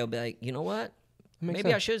person one day will be like, you know what? Maybe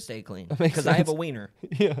sense. I should stay clean because I have a wiener.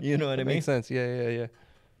 Yeah. You know what I mean? Makes sense. Yeah.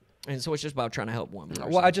 And so it's just about trying to help one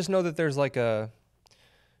person. Well, I just know that there's like a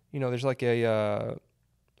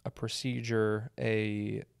procedure,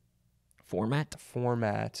 a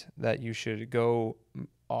format that you should go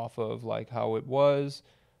off of, like how it was,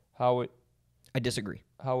 I disagree.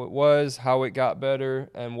 How it was, how it got better,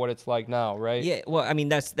 and what it's like now, right? Yeah, well, I mean,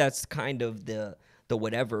 that's kind of the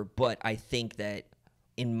whatever, but I think that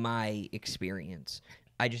in my experience,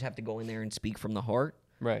 I just have to go in there and speak from the heart.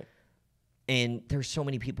 Right. And there's so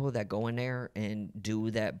many people that go in there and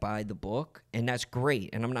do that by the book, and that's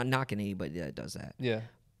great. And I'm not knocking anybody that does that. Yeah.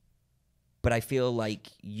 But I feel like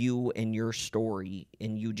you and your story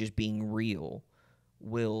and you just being real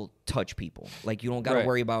will touch people. Like, you don't got to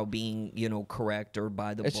worry about being, correct or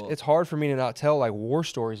by the book. It's hard for me to not tell, like, war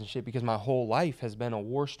stories and shit because my whole life has been a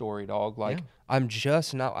war story, dog. Like, I'm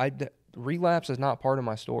just not relapse is not part of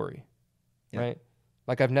my story, right?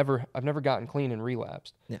 Like, I've never gotten clean and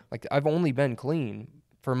relapsed. Yeah. Like, I've only been clean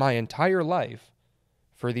for my entire life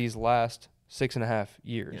for these last 6.5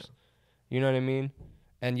 years. Yeah. You know what I mean?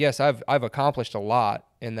 And yes, I've accomplished a lot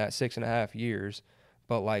in that 6.5 years,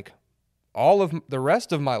 but like all of the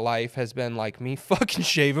rest of my life has been like me fucking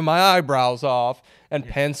shaving my eyebrows off and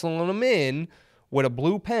penciling them in with a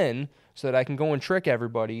blue pen so that I can go and trick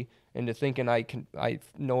everybody into thinking I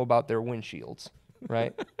know about their windshields,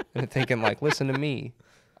 right? And thinking like, listen to me,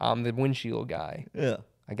 I'm the windshield guy. Yeah,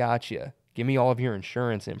 I got you. Give me all of your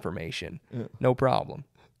insurance information. Yeah. No problem.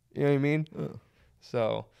 You know what I mean? Yeah.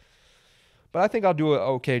 So, but I think I'll do an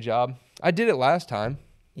okay job. I did it last time.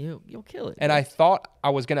 You'll kill it. And I thought I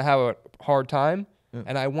was going to have a hard time,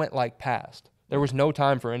 and I went like past. There was no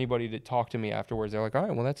time for anybody to talk to me afterwards. They're like, all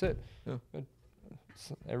right, well, that's it. Yeah. Good.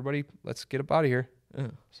 So everybody, let's get up out of here. Yeah.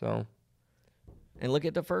 So. And look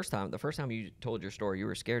at the first time. The first time you told your story, you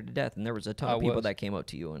were scared to death, and there was a ton of people that came up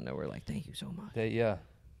to you, and they were like, thank you so much. Yeah.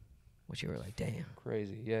 Which you were like, damn.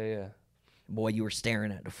 Crazy. Yeah. Boy, you were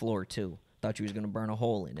staring at the floor, too. Thought you was going to burn a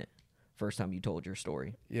hole in it. First time you told your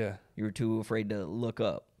story. Yeah. You were too afraid to look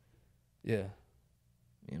up. Yeah.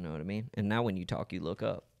 You know what I mean? And now when you talk, you look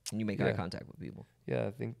up and you make eye contact with people. Yeah,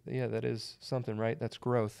 I think, that is something, right? That's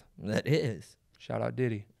growth. That is. Shout out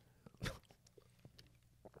Diddy. I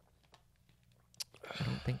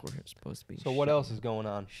don't think we're supposed to be. So what else is going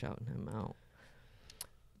on? Shouting him out.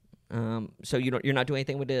 So you're not doing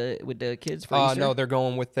anything with the kids for Easter? No, they're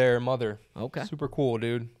going with their mother. Okay. Super cool,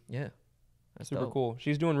 dude. Yeah. That's super dope. Cool.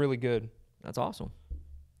 She's doing really good. That's awesome.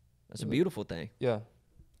 That's a beautiful thing. Yeah.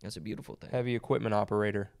 That's a beautiful thing. Heavy equipment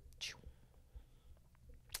operator.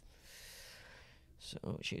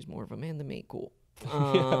 So she's more of a man than me. Cool.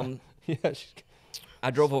 Yeah.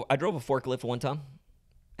 I drove a forklift one time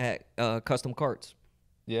at Custom Carts.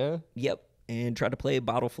 Yeah. Yep. And tried to play a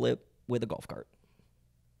bottle flip with a golf cart.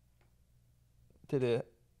 Did it?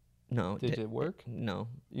 No. Did it work? No.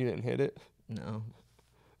 You didn't hit it?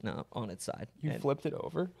 No, on its side. You flipped it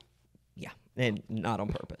over? Yeah, and not on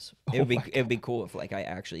purpose. It'd be cool if like I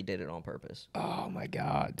actually did it on purpose. Oh my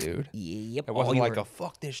god, dude. Yep. It wasn't like a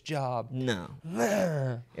fuck this job. No.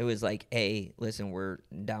 It was like, hey, listen, we're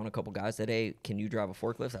down a couple guys today. Can you drive a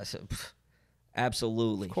forklift? I said,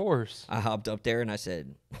 absolutely. Of course. I hopped up there and I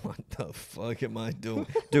said, what the fuck am I doing?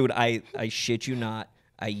 Dude, I shit you not.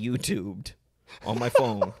 I YouTubed on my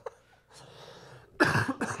phone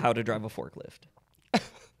how to drive a forklift.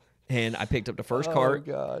 And I picked up the first cart.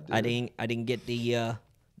 God, dude. I didn't get the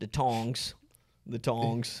tongs. The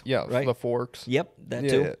tongs. Yeah, right? The forks. Yep, that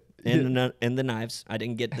too. Yeah. And the knives. I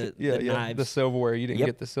didn't get the knives. The silverware. You didn't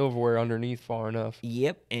get the silverware underneath far enough.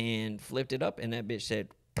 Yep, and flipped it up, and that bitch said,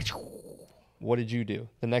 What did you do?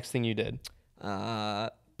 The next thing you did?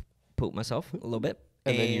 Poop myself a little bit.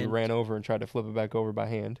 And then you ran over and tried to flip it back over by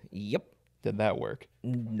hand. Yep. Did that work?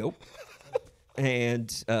 Nope. And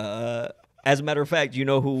as a matter of fact, you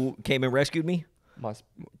know who came and rescued me?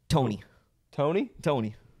 Tony. Tony?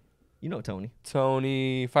 Tony. You know Tony.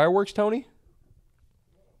 Tony. Fireworks Tony?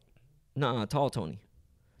 Nah, tall Tony.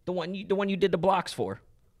 The one you did the blocks for.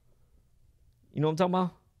 You know what I'm talking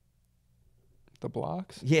about? The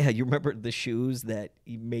blocks? Yeah, you remember the shoes that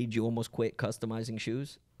made you almost quit customizing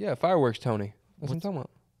shoes? Yeah, Fireworks Tony. That's what I'm talking about.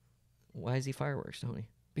 Why is he Fireworks Tony?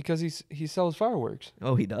 Because he sells fireworks.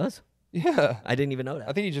 Oh, he does? Yeah. I didn't even know that.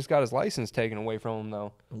 I think he just got his license taken away from him,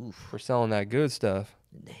 though. Oof. For selling that good stuff.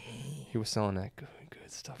 Dang. He was selling that good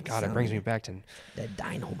stuff. God, it brings me back to That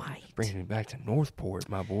dynamite. brings me back to Northport,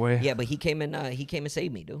 my boy. Yeah, but he came and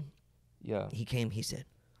saved me, dude. Yeah. He came. He said,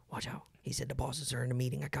 "Watch out." He said, "The bosses are in a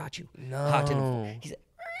meeting. I got you." No. He said,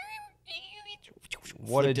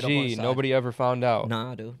 What a flipped it up on G. its side. Nobody ever found out.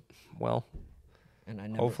 Nah, dude. Well, And I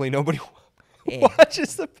never. hopefully nobody Yeah.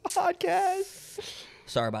 watches the podcast.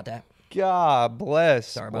 Sorry about that. God bless.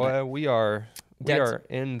 Sorry about Boy, that. we are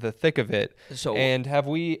in the thick of it. So- and have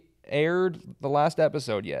we aired the last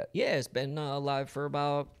episode yet? Yeah, it's been live for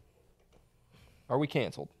about Are we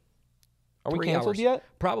canceled? Are we 3 canceled hours. yet?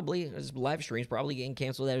 Probably. This live stream's probably getting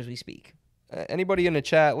canceled as we speak. Anybody in the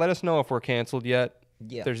chat, let us know if we're canceled yet.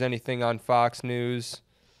 Yeah. If there's anything on Fox News.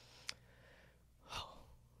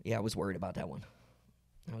 Yeah, I was worried about that one.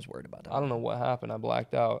 I don't know what happened. I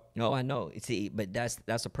blacked out. No, I know. See, but that's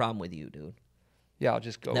the problem with you, dude. Yeah, I'll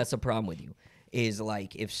just go. That's the problem with you. Is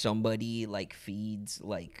like if somebody like feeds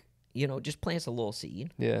like just plants a little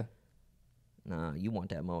seed. Yeah. Nah, you want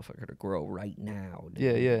that motherfucker to grow right now. Dude.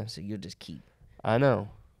 Yeah, yeah. So you just keep. I know.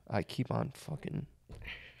 I keep on fucking.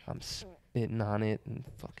 I'm spitting on it and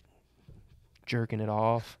fucking jerking it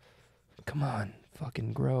off. Come on,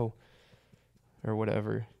 fucking grow. Or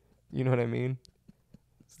whatever. You know what I mean?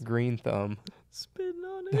 Green Thumb. Spitting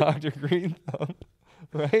on it. Dr. Green Thumb.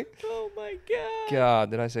 Right? Oh my god.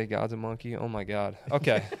 God, did I say God's a monkey? Oh my god.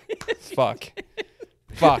 Okay. Fuck.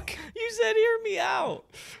 Fuck. You said hear me out.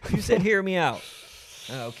 You said hear me out.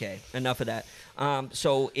 Okay, enough of that.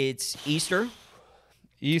 So it's Easter.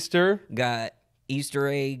 Easter. Got Easter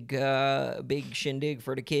egg big shindig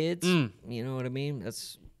for the kids. You know what I mean?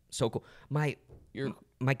 That's so cool. My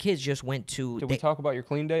kids just went to. Did we talk about your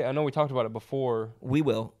clean day? I know we talked about it before. We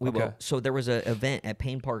will. We Okay. will. So there was an event at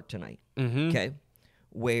Payne Park tonight. Mm-hmm. Okay,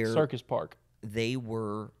 where Circus Park. they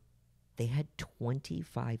had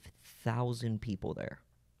 25,000 people there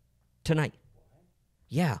tonight.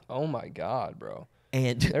 Yeah, Oh my god, bro.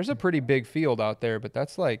 and There's a pretty big field out there, but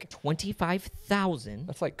that's like 25,000,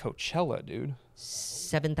 that's like Coachella, dude.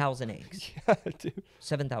 7,000 eggs. Yeah, dude.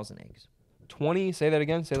 7,000 eggs. 20. Say that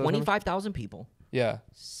again. Say those numbers. 25,000 people. Yeah.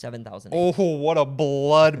 7,000 eggs. Oh, what a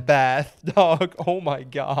bloodbath, dog. Oh my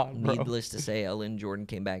god, bro. Needless to say, Ellen Jordan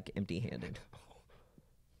came back empty-handed.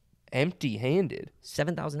 Empty-handed.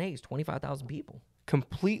 7,000 eggs, 25,000 people.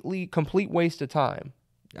 Complete waste of time.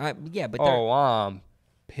 Yeah, but they're- Oh, I'm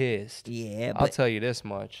pissed. yeah, I'll but tell you this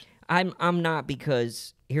much. I'm not,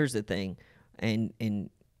 because here's the thing, and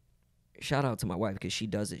shout out to my wife because she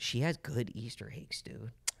does it. She has good Easter eggs,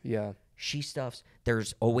 dude. Yeah. She stuffs.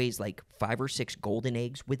 There's always like 5 or 6 golden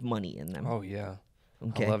eggs with money in them. Oh yeah.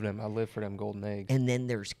 Okay. I love them. I live for them golden eggs. And then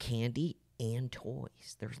there's candy and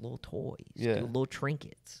toys. There's little toys. Yeah. Dude, little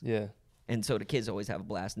trinkets. Yeah. And so the kids always have a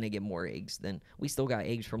blast, and they get more eggs than we still got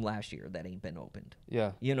eggs from last year that ain't been opened.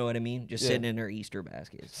 Yeah. You know what I mean? Just Yeah. sitting in their Easter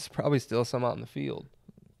baskets. There's probably still some out in the field.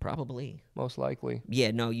 Probably. Most likely.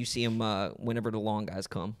 Yeah. No, you see them whenever the long guys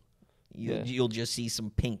come. Yeah. You'll just see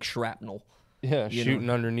some pink shrapnel. Yeah, You shooting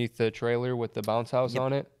know. underneath the trailer with the bounce house Yep.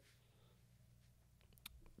 on it.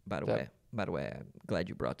 By the way, I'm glad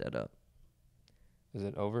you brought that up. Is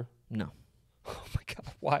it over? No. Oh my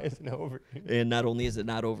god, why isn't it over? And not only is it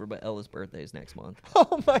not over, but Ella's birthday is next month.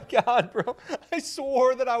 Oh my god, bro. I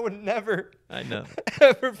swore that I would never I know.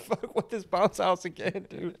 ever fuck with this bounce house again,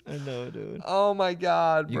 dude. I know, dude. Oh my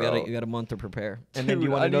god, You bro. got a month to prepare. And Dude, then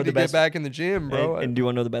you want I to know need the to best get back in the gym, bro. And do you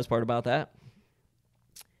want to know the best part about that?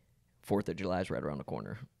 4th of July is right around the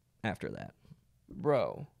corner. After that,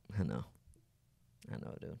 Bro, I know,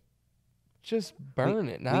 dude. just burn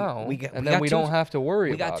it now, we got- and we then got we two- don't have to worry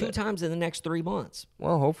We about got 2 it. times in the next 3 months.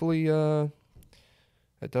 Well, hopefully,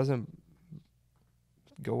 it doesn't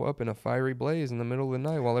go up in a fiery blaze in the middle of the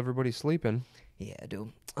night while everybody's sleeping. Yeah,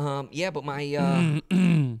 dude. Yeah, but my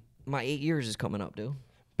my 8 years is coming up, dude.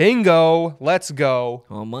 Bingo! Let's go!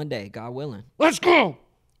 On Monday, God willing. Let's go!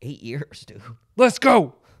 8 years, dude. Let's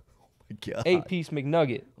go! God. 8-piece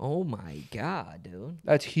McNugget. Oh my God, dude.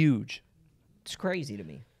 That's huge. It's crazy to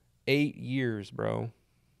me. 8 years, bro.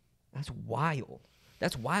 That's wild.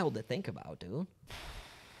 That's wild to think about, dude.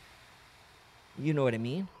 You know what I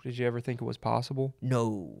mean? Did you ever think it was possible?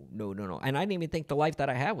 No. And I didn't even think the life that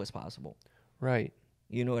I had was possible. Right.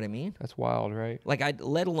 You know what I mean? That's wild, right? Like,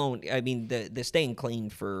 let alone, I mean, the staying clean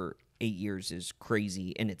for 8 years is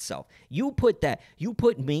crazy in itself. You could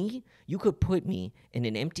put me in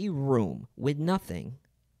an empty room with nothing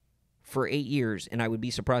for 8 years, and I would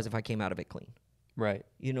be surprised if I came out of it clean. Right.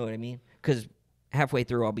 You know what I mean? Because halfway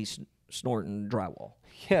through, I'll be snorting drywall.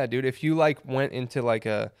 Yeah, dude. If you like went into like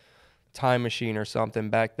a time machine or something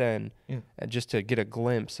back then, just to get a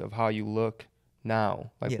glimpse of how you look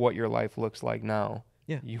now, like what your life looks like now,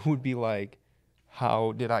 you would be like,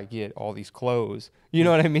 how did I get all these clothes? You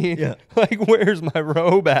know what I mean? Yeah. Like, where's my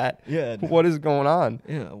robe at? Yeah. What is going on?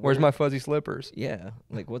 Yeah. Where's my fuzzy slippers? Yeah.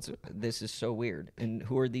 Like, this is so weird. And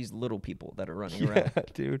who are these little people that are running around?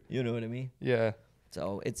 Dude. You know what I mean? Yeah.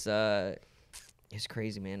 So it's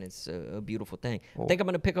crazy, man. It's a beautiful thing. I think I'm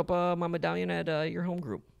going to pick up my medallion at your home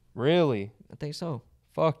group. Really? I think so.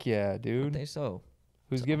 Fuck yeah, I dude. think so.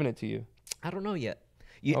 Who's giving it to you? I don't know yet.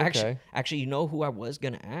 You Okay. actually, you know who I was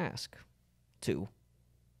going to ask to?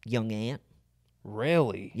 Young Ant.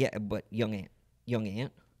 Really? Yeah, but Young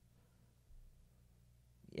Ant.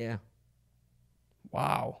 Yeah.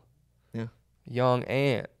 Wow. Yeah. Young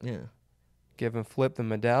Ant Yeah. giving Flip the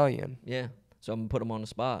medallion. Yeah. So I'm going to put him on the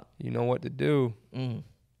spot. You know what to do. Mm.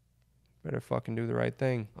 Better fucking do the right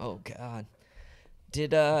thing. Oh, God.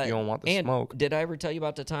 Did You don't want the smoke. Did I ever tell you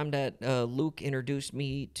about the time that Luke introduced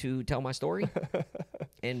me to tell my story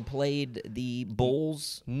and played the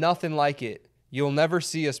Bulls? Nothing like it. You'll never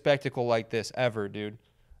see a spectacle like this ever, dude.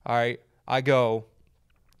 All right. I go,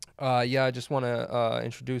 I just want to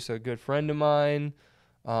introduce a good friend of mine.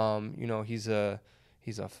 You know, he's a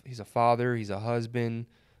father. He's a husband.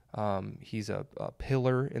 He's a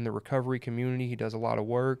pillar in the recovery community. He does a lot of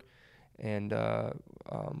work. And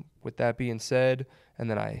with that being said, and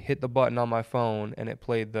then I hit the button on my phone, and it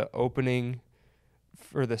played the opening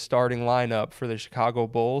for the starting lineup for the Chicago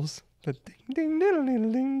Bulls. The ding, ding,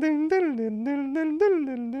 ding, ding, ding, ding, ding, ding, ding, ding,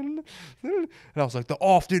 ding, ding. And I was like, the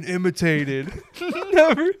often imitated,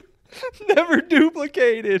 never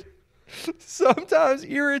duplicated, sometimes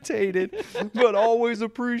irritated, but always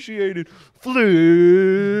appreciated. Flip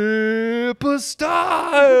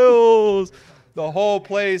Styles. The whole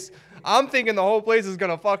place. I'm thinking the whole place is going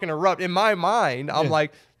to fucking erupt. In my mind, I'm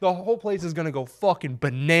like, the whole place is going to go fucking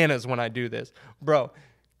bananas when I do this. Bro,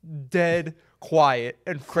 dead quiet.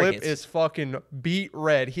 And Flip Crickets. is fucking beat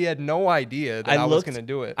red. He had no idea that I was going to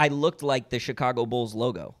do it. I looked like the Chicago Bulls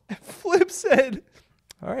logo. Flip said,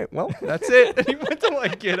 all right, well, that's it. And he went to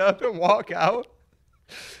like get up and walk out.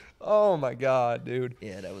 Oh my God, dude.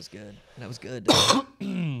 Yeah, that was good. That was good.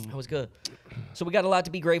 That was good. So we got a lot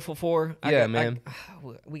to be grateful for. Man.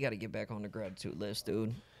 We got to get back on the gratitude list,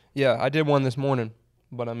 dude. Yeah, I did one this morning.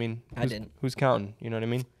 But I mean, I didn't. Who's counting? You know what I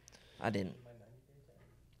mean? I didn't.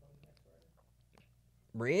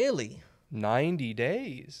 Really? 90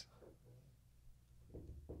 days.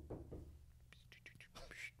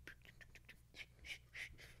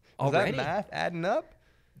 Is Already? that math adding up?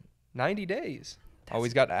 90 days.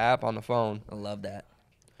 Always got the app on the phone. I love that.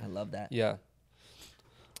 Yeah.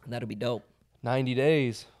 That'll be dope. 90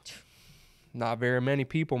 days. Not very many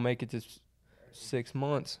people make it to 6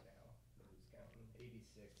 months.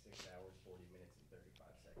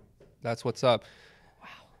 That's what's up. Wow.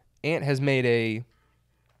 Ant has made a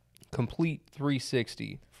complete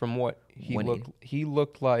 360 from what he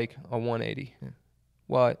looked like a 180. Yeah.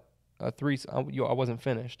 What? I wasn't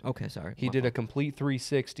finished. Okay, sorry. He did a complete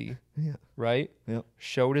 360. Yeah. Right? Yep.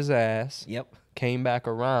 Showed his ass. Yep. Came back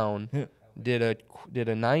around. Yeah. Did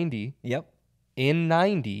a 90. Yep. In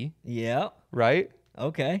 90. Yep. Right?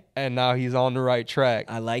 Okay. And now he's on the right track.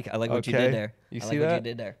 I like what you Okay. did there. You I see like that? what you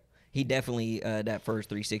did there. He definitely that first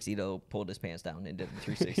 360 though pulled his pants down and did the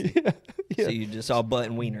 360. Yeah. So you just saw butt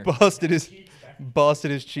and wiener. Busted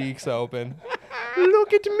his cheeks open.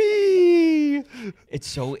 Look at me. It's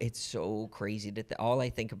so crazy that all I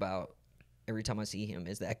think about every time I see him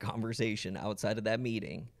is that conversation outside of that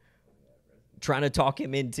meeting, trying to talk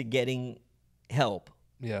him into getting help.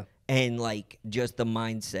 Yeah. And like just the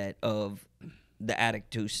mindset of the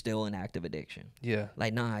addict who's still in active addiction. Yeah.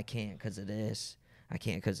 Like, nah, I can't because of this. I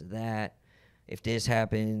can't because of that. If this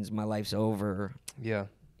happens, my life's over. Yeah.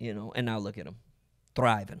 You know, and now look at him.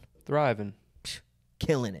 Thriving.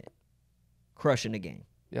 Killing it. Crushing the game.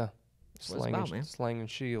 Yeah. That's what it's about, man. Slanging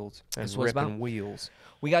shields and That's what it's ripping about. wheels.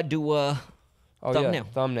 We got to do thumbnail. Yeah.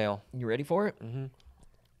 Thumbnail. You ready for it? Mm-hmm.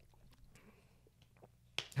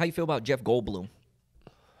 How you feel about Jeff Goldblum?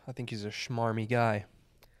 I think he's a schmarmy guy.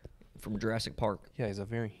 From Jurassic Park. Yeah, he's a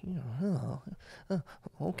very,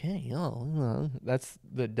 okay, that's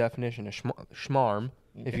the definition of schmarm.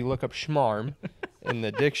 If you look up schmarm in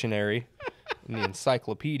the dictionary, in the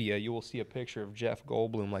encyclopedia, you will see a picture of Jeff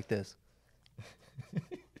Goldblum like this.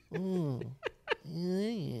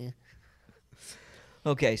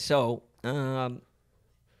 Okay, so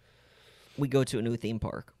we go to a new theme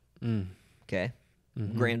park. Okay,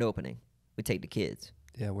 grand opening. We take the kids.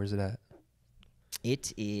 Yeah, where's it at?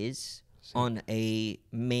 It is on a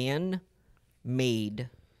man-made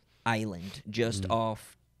island just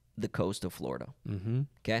off the coast of Florida.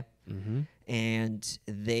 Okay? And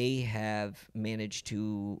they have managed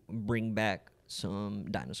to bring back some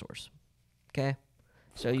dinosaurs. Okay?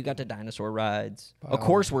 So you got the dinosaur rides. Of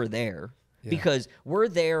course we're there because we're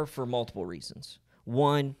there for multiple reasons.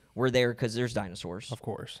 One, we're there because there's dinosaurs. Of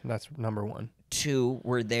course. That's number one. Two,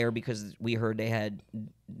 we're there because we heard they had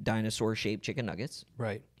dinosaur-shaped chicken nuggets.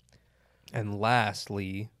 Right. And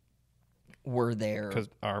lastly, we're there because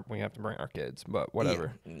we have to bring our kids, but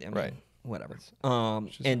whatever. Yeah, I mean, right. Whatever.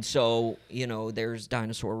 And so, there's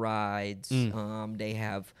dinosaur rides. They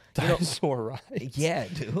have dinosaur rides. Yeah,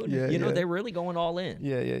 dude. Yeah, they're really going all in.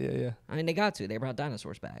 Yeah. I mean, they got to. They brought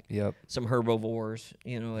dinosaurs back. Yep. Some herbivores.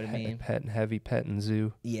 You know what I mean? Heavy petting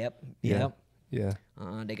zoo. Yep. Yeah.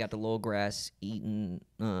 They got the little grass eating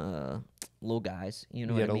little guys. You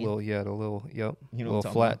know what I mean? Yep. You know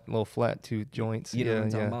little flat tooth joints. You know what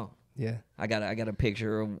I'm talking about? Yeah. I got a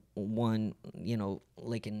picture of one,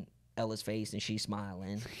 licking Ella's face and she's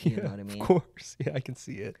smiling. You know what I mean? Of course. Yeah, I can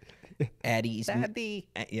see it. Addie's Daddy.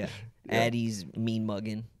 Addie's mean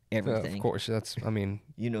mugging everything. Of course, that's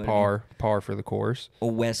you know par for the course.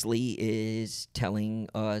 Wesley is telling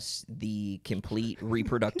us the complete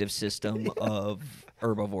reproductive system of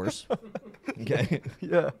herbivores. Okay.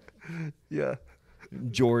 Yeah.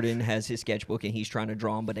 Jordan has his sketchbook and he's trying to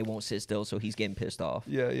draw them, but they won't sit still, so he's getting pissed off.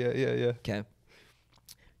 Yeah. Okay.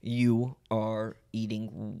 You are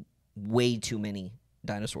eating way too many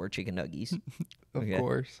dinosaur chicken nuggies. Of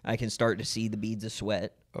course. I can start to see the beads of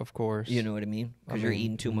sweat. Of course. You know what I mean? Because you're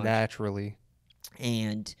eating too much. Naturally.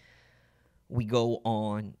 And we go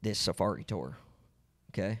on this safari tour.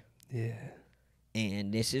 Okay? Yeah.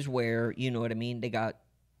 And this is where, you know what I mean? They got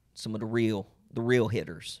some of the real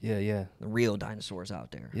hitters. Yeah. The real dinosaurs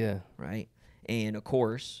out there. Yeah. Right? And, of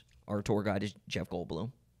course, our tour guide is Jeff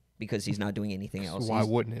Goldblum. Because he's not doing anything else. Why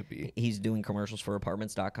wouldn't it be? He's doing commercials for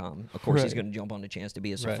apartments.com. Of course, he's going to jump on the chance to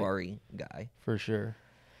be a safari guy. For sure.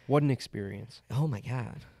 What an experience. Oh, my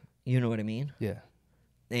God. You know what I mean? Yeah.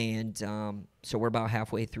 And so we're about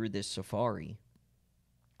halfway through this safari.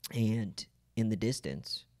 And in the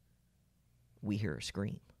distance, we hear a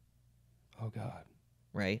scream. Oh, God.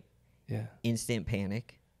 Right? Yeah. Instant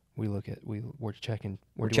panic. We're checking.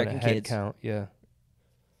 We're doing checking a head kids. count. Yeah.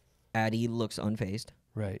 Addie looks unfazed.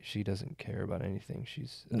 Right. She doesn't care about anything.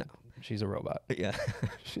 She's a robot. Yeah.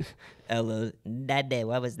 Ella, that day,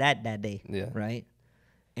 what was that day? Yeah. Right?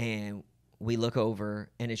 And we look over,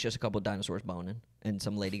 and it's just a couple of dinosaurs boning, and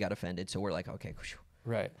some lady got offended, so we're like, okay,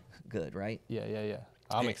 right. Good, right? Yeah.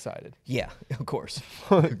 I'm excited. Yeah, of course.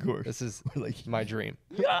 Of course. This is my dream.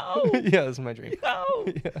 Yo! Yeah, this is my dream. Yo!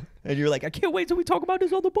 Yeah. And you're like, I can't wait till we talk about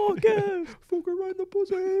this on the podcast. Fucking right in the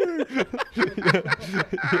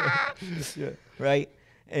pussy. Yeah. Right?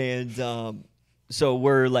 And so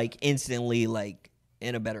we're like instantly like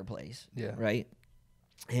in a better place. Yeah. Right?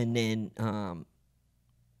 And then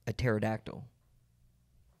a pterodactyl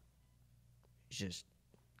is just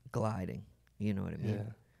gliding. You know what I mean?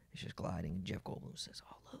 Yeah. It's just gliding. And Jeff Goldblum says,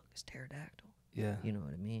 oh, look, it's pterodactyl. Yeah. You know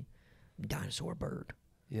what I mean? Dinosaur bird.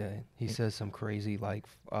 Yeah. He says some crazy,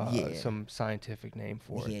 some scientific name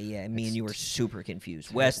for it. Yeah. Me and you were super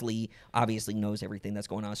confused. Wesley obviously knows everything that's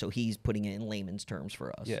going on, so he's putting it in layman's terms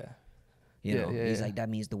for us. Yeah. You know, he's like, that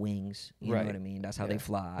means the wings. You know what I mean? That's how they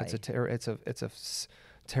fly. It's a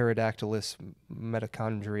pterodactylus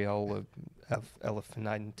mitochondrial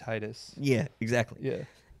elephantitis. Yeah, exactly. Yeah.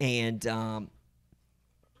 And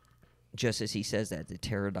just as he says that, the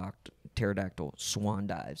pterodactyl swan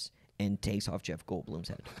dives and takes off Jeff Goldblum's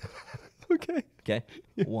head. Okay. Okay?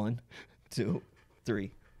 1, 2,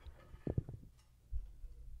 3.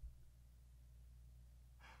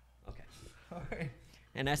 Okay. All right.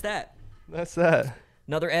 And that's that. That's that.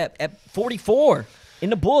 Another ep 44 in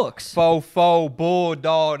the books. Fo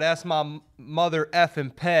bulldog. That's my mother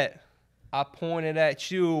effing pet. I pointed at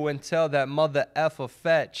you and tell that mother effer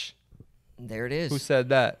fetch. There it is. Who said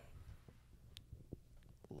that?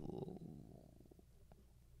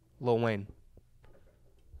 Lil Wayne.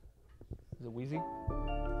 Is it Weezy?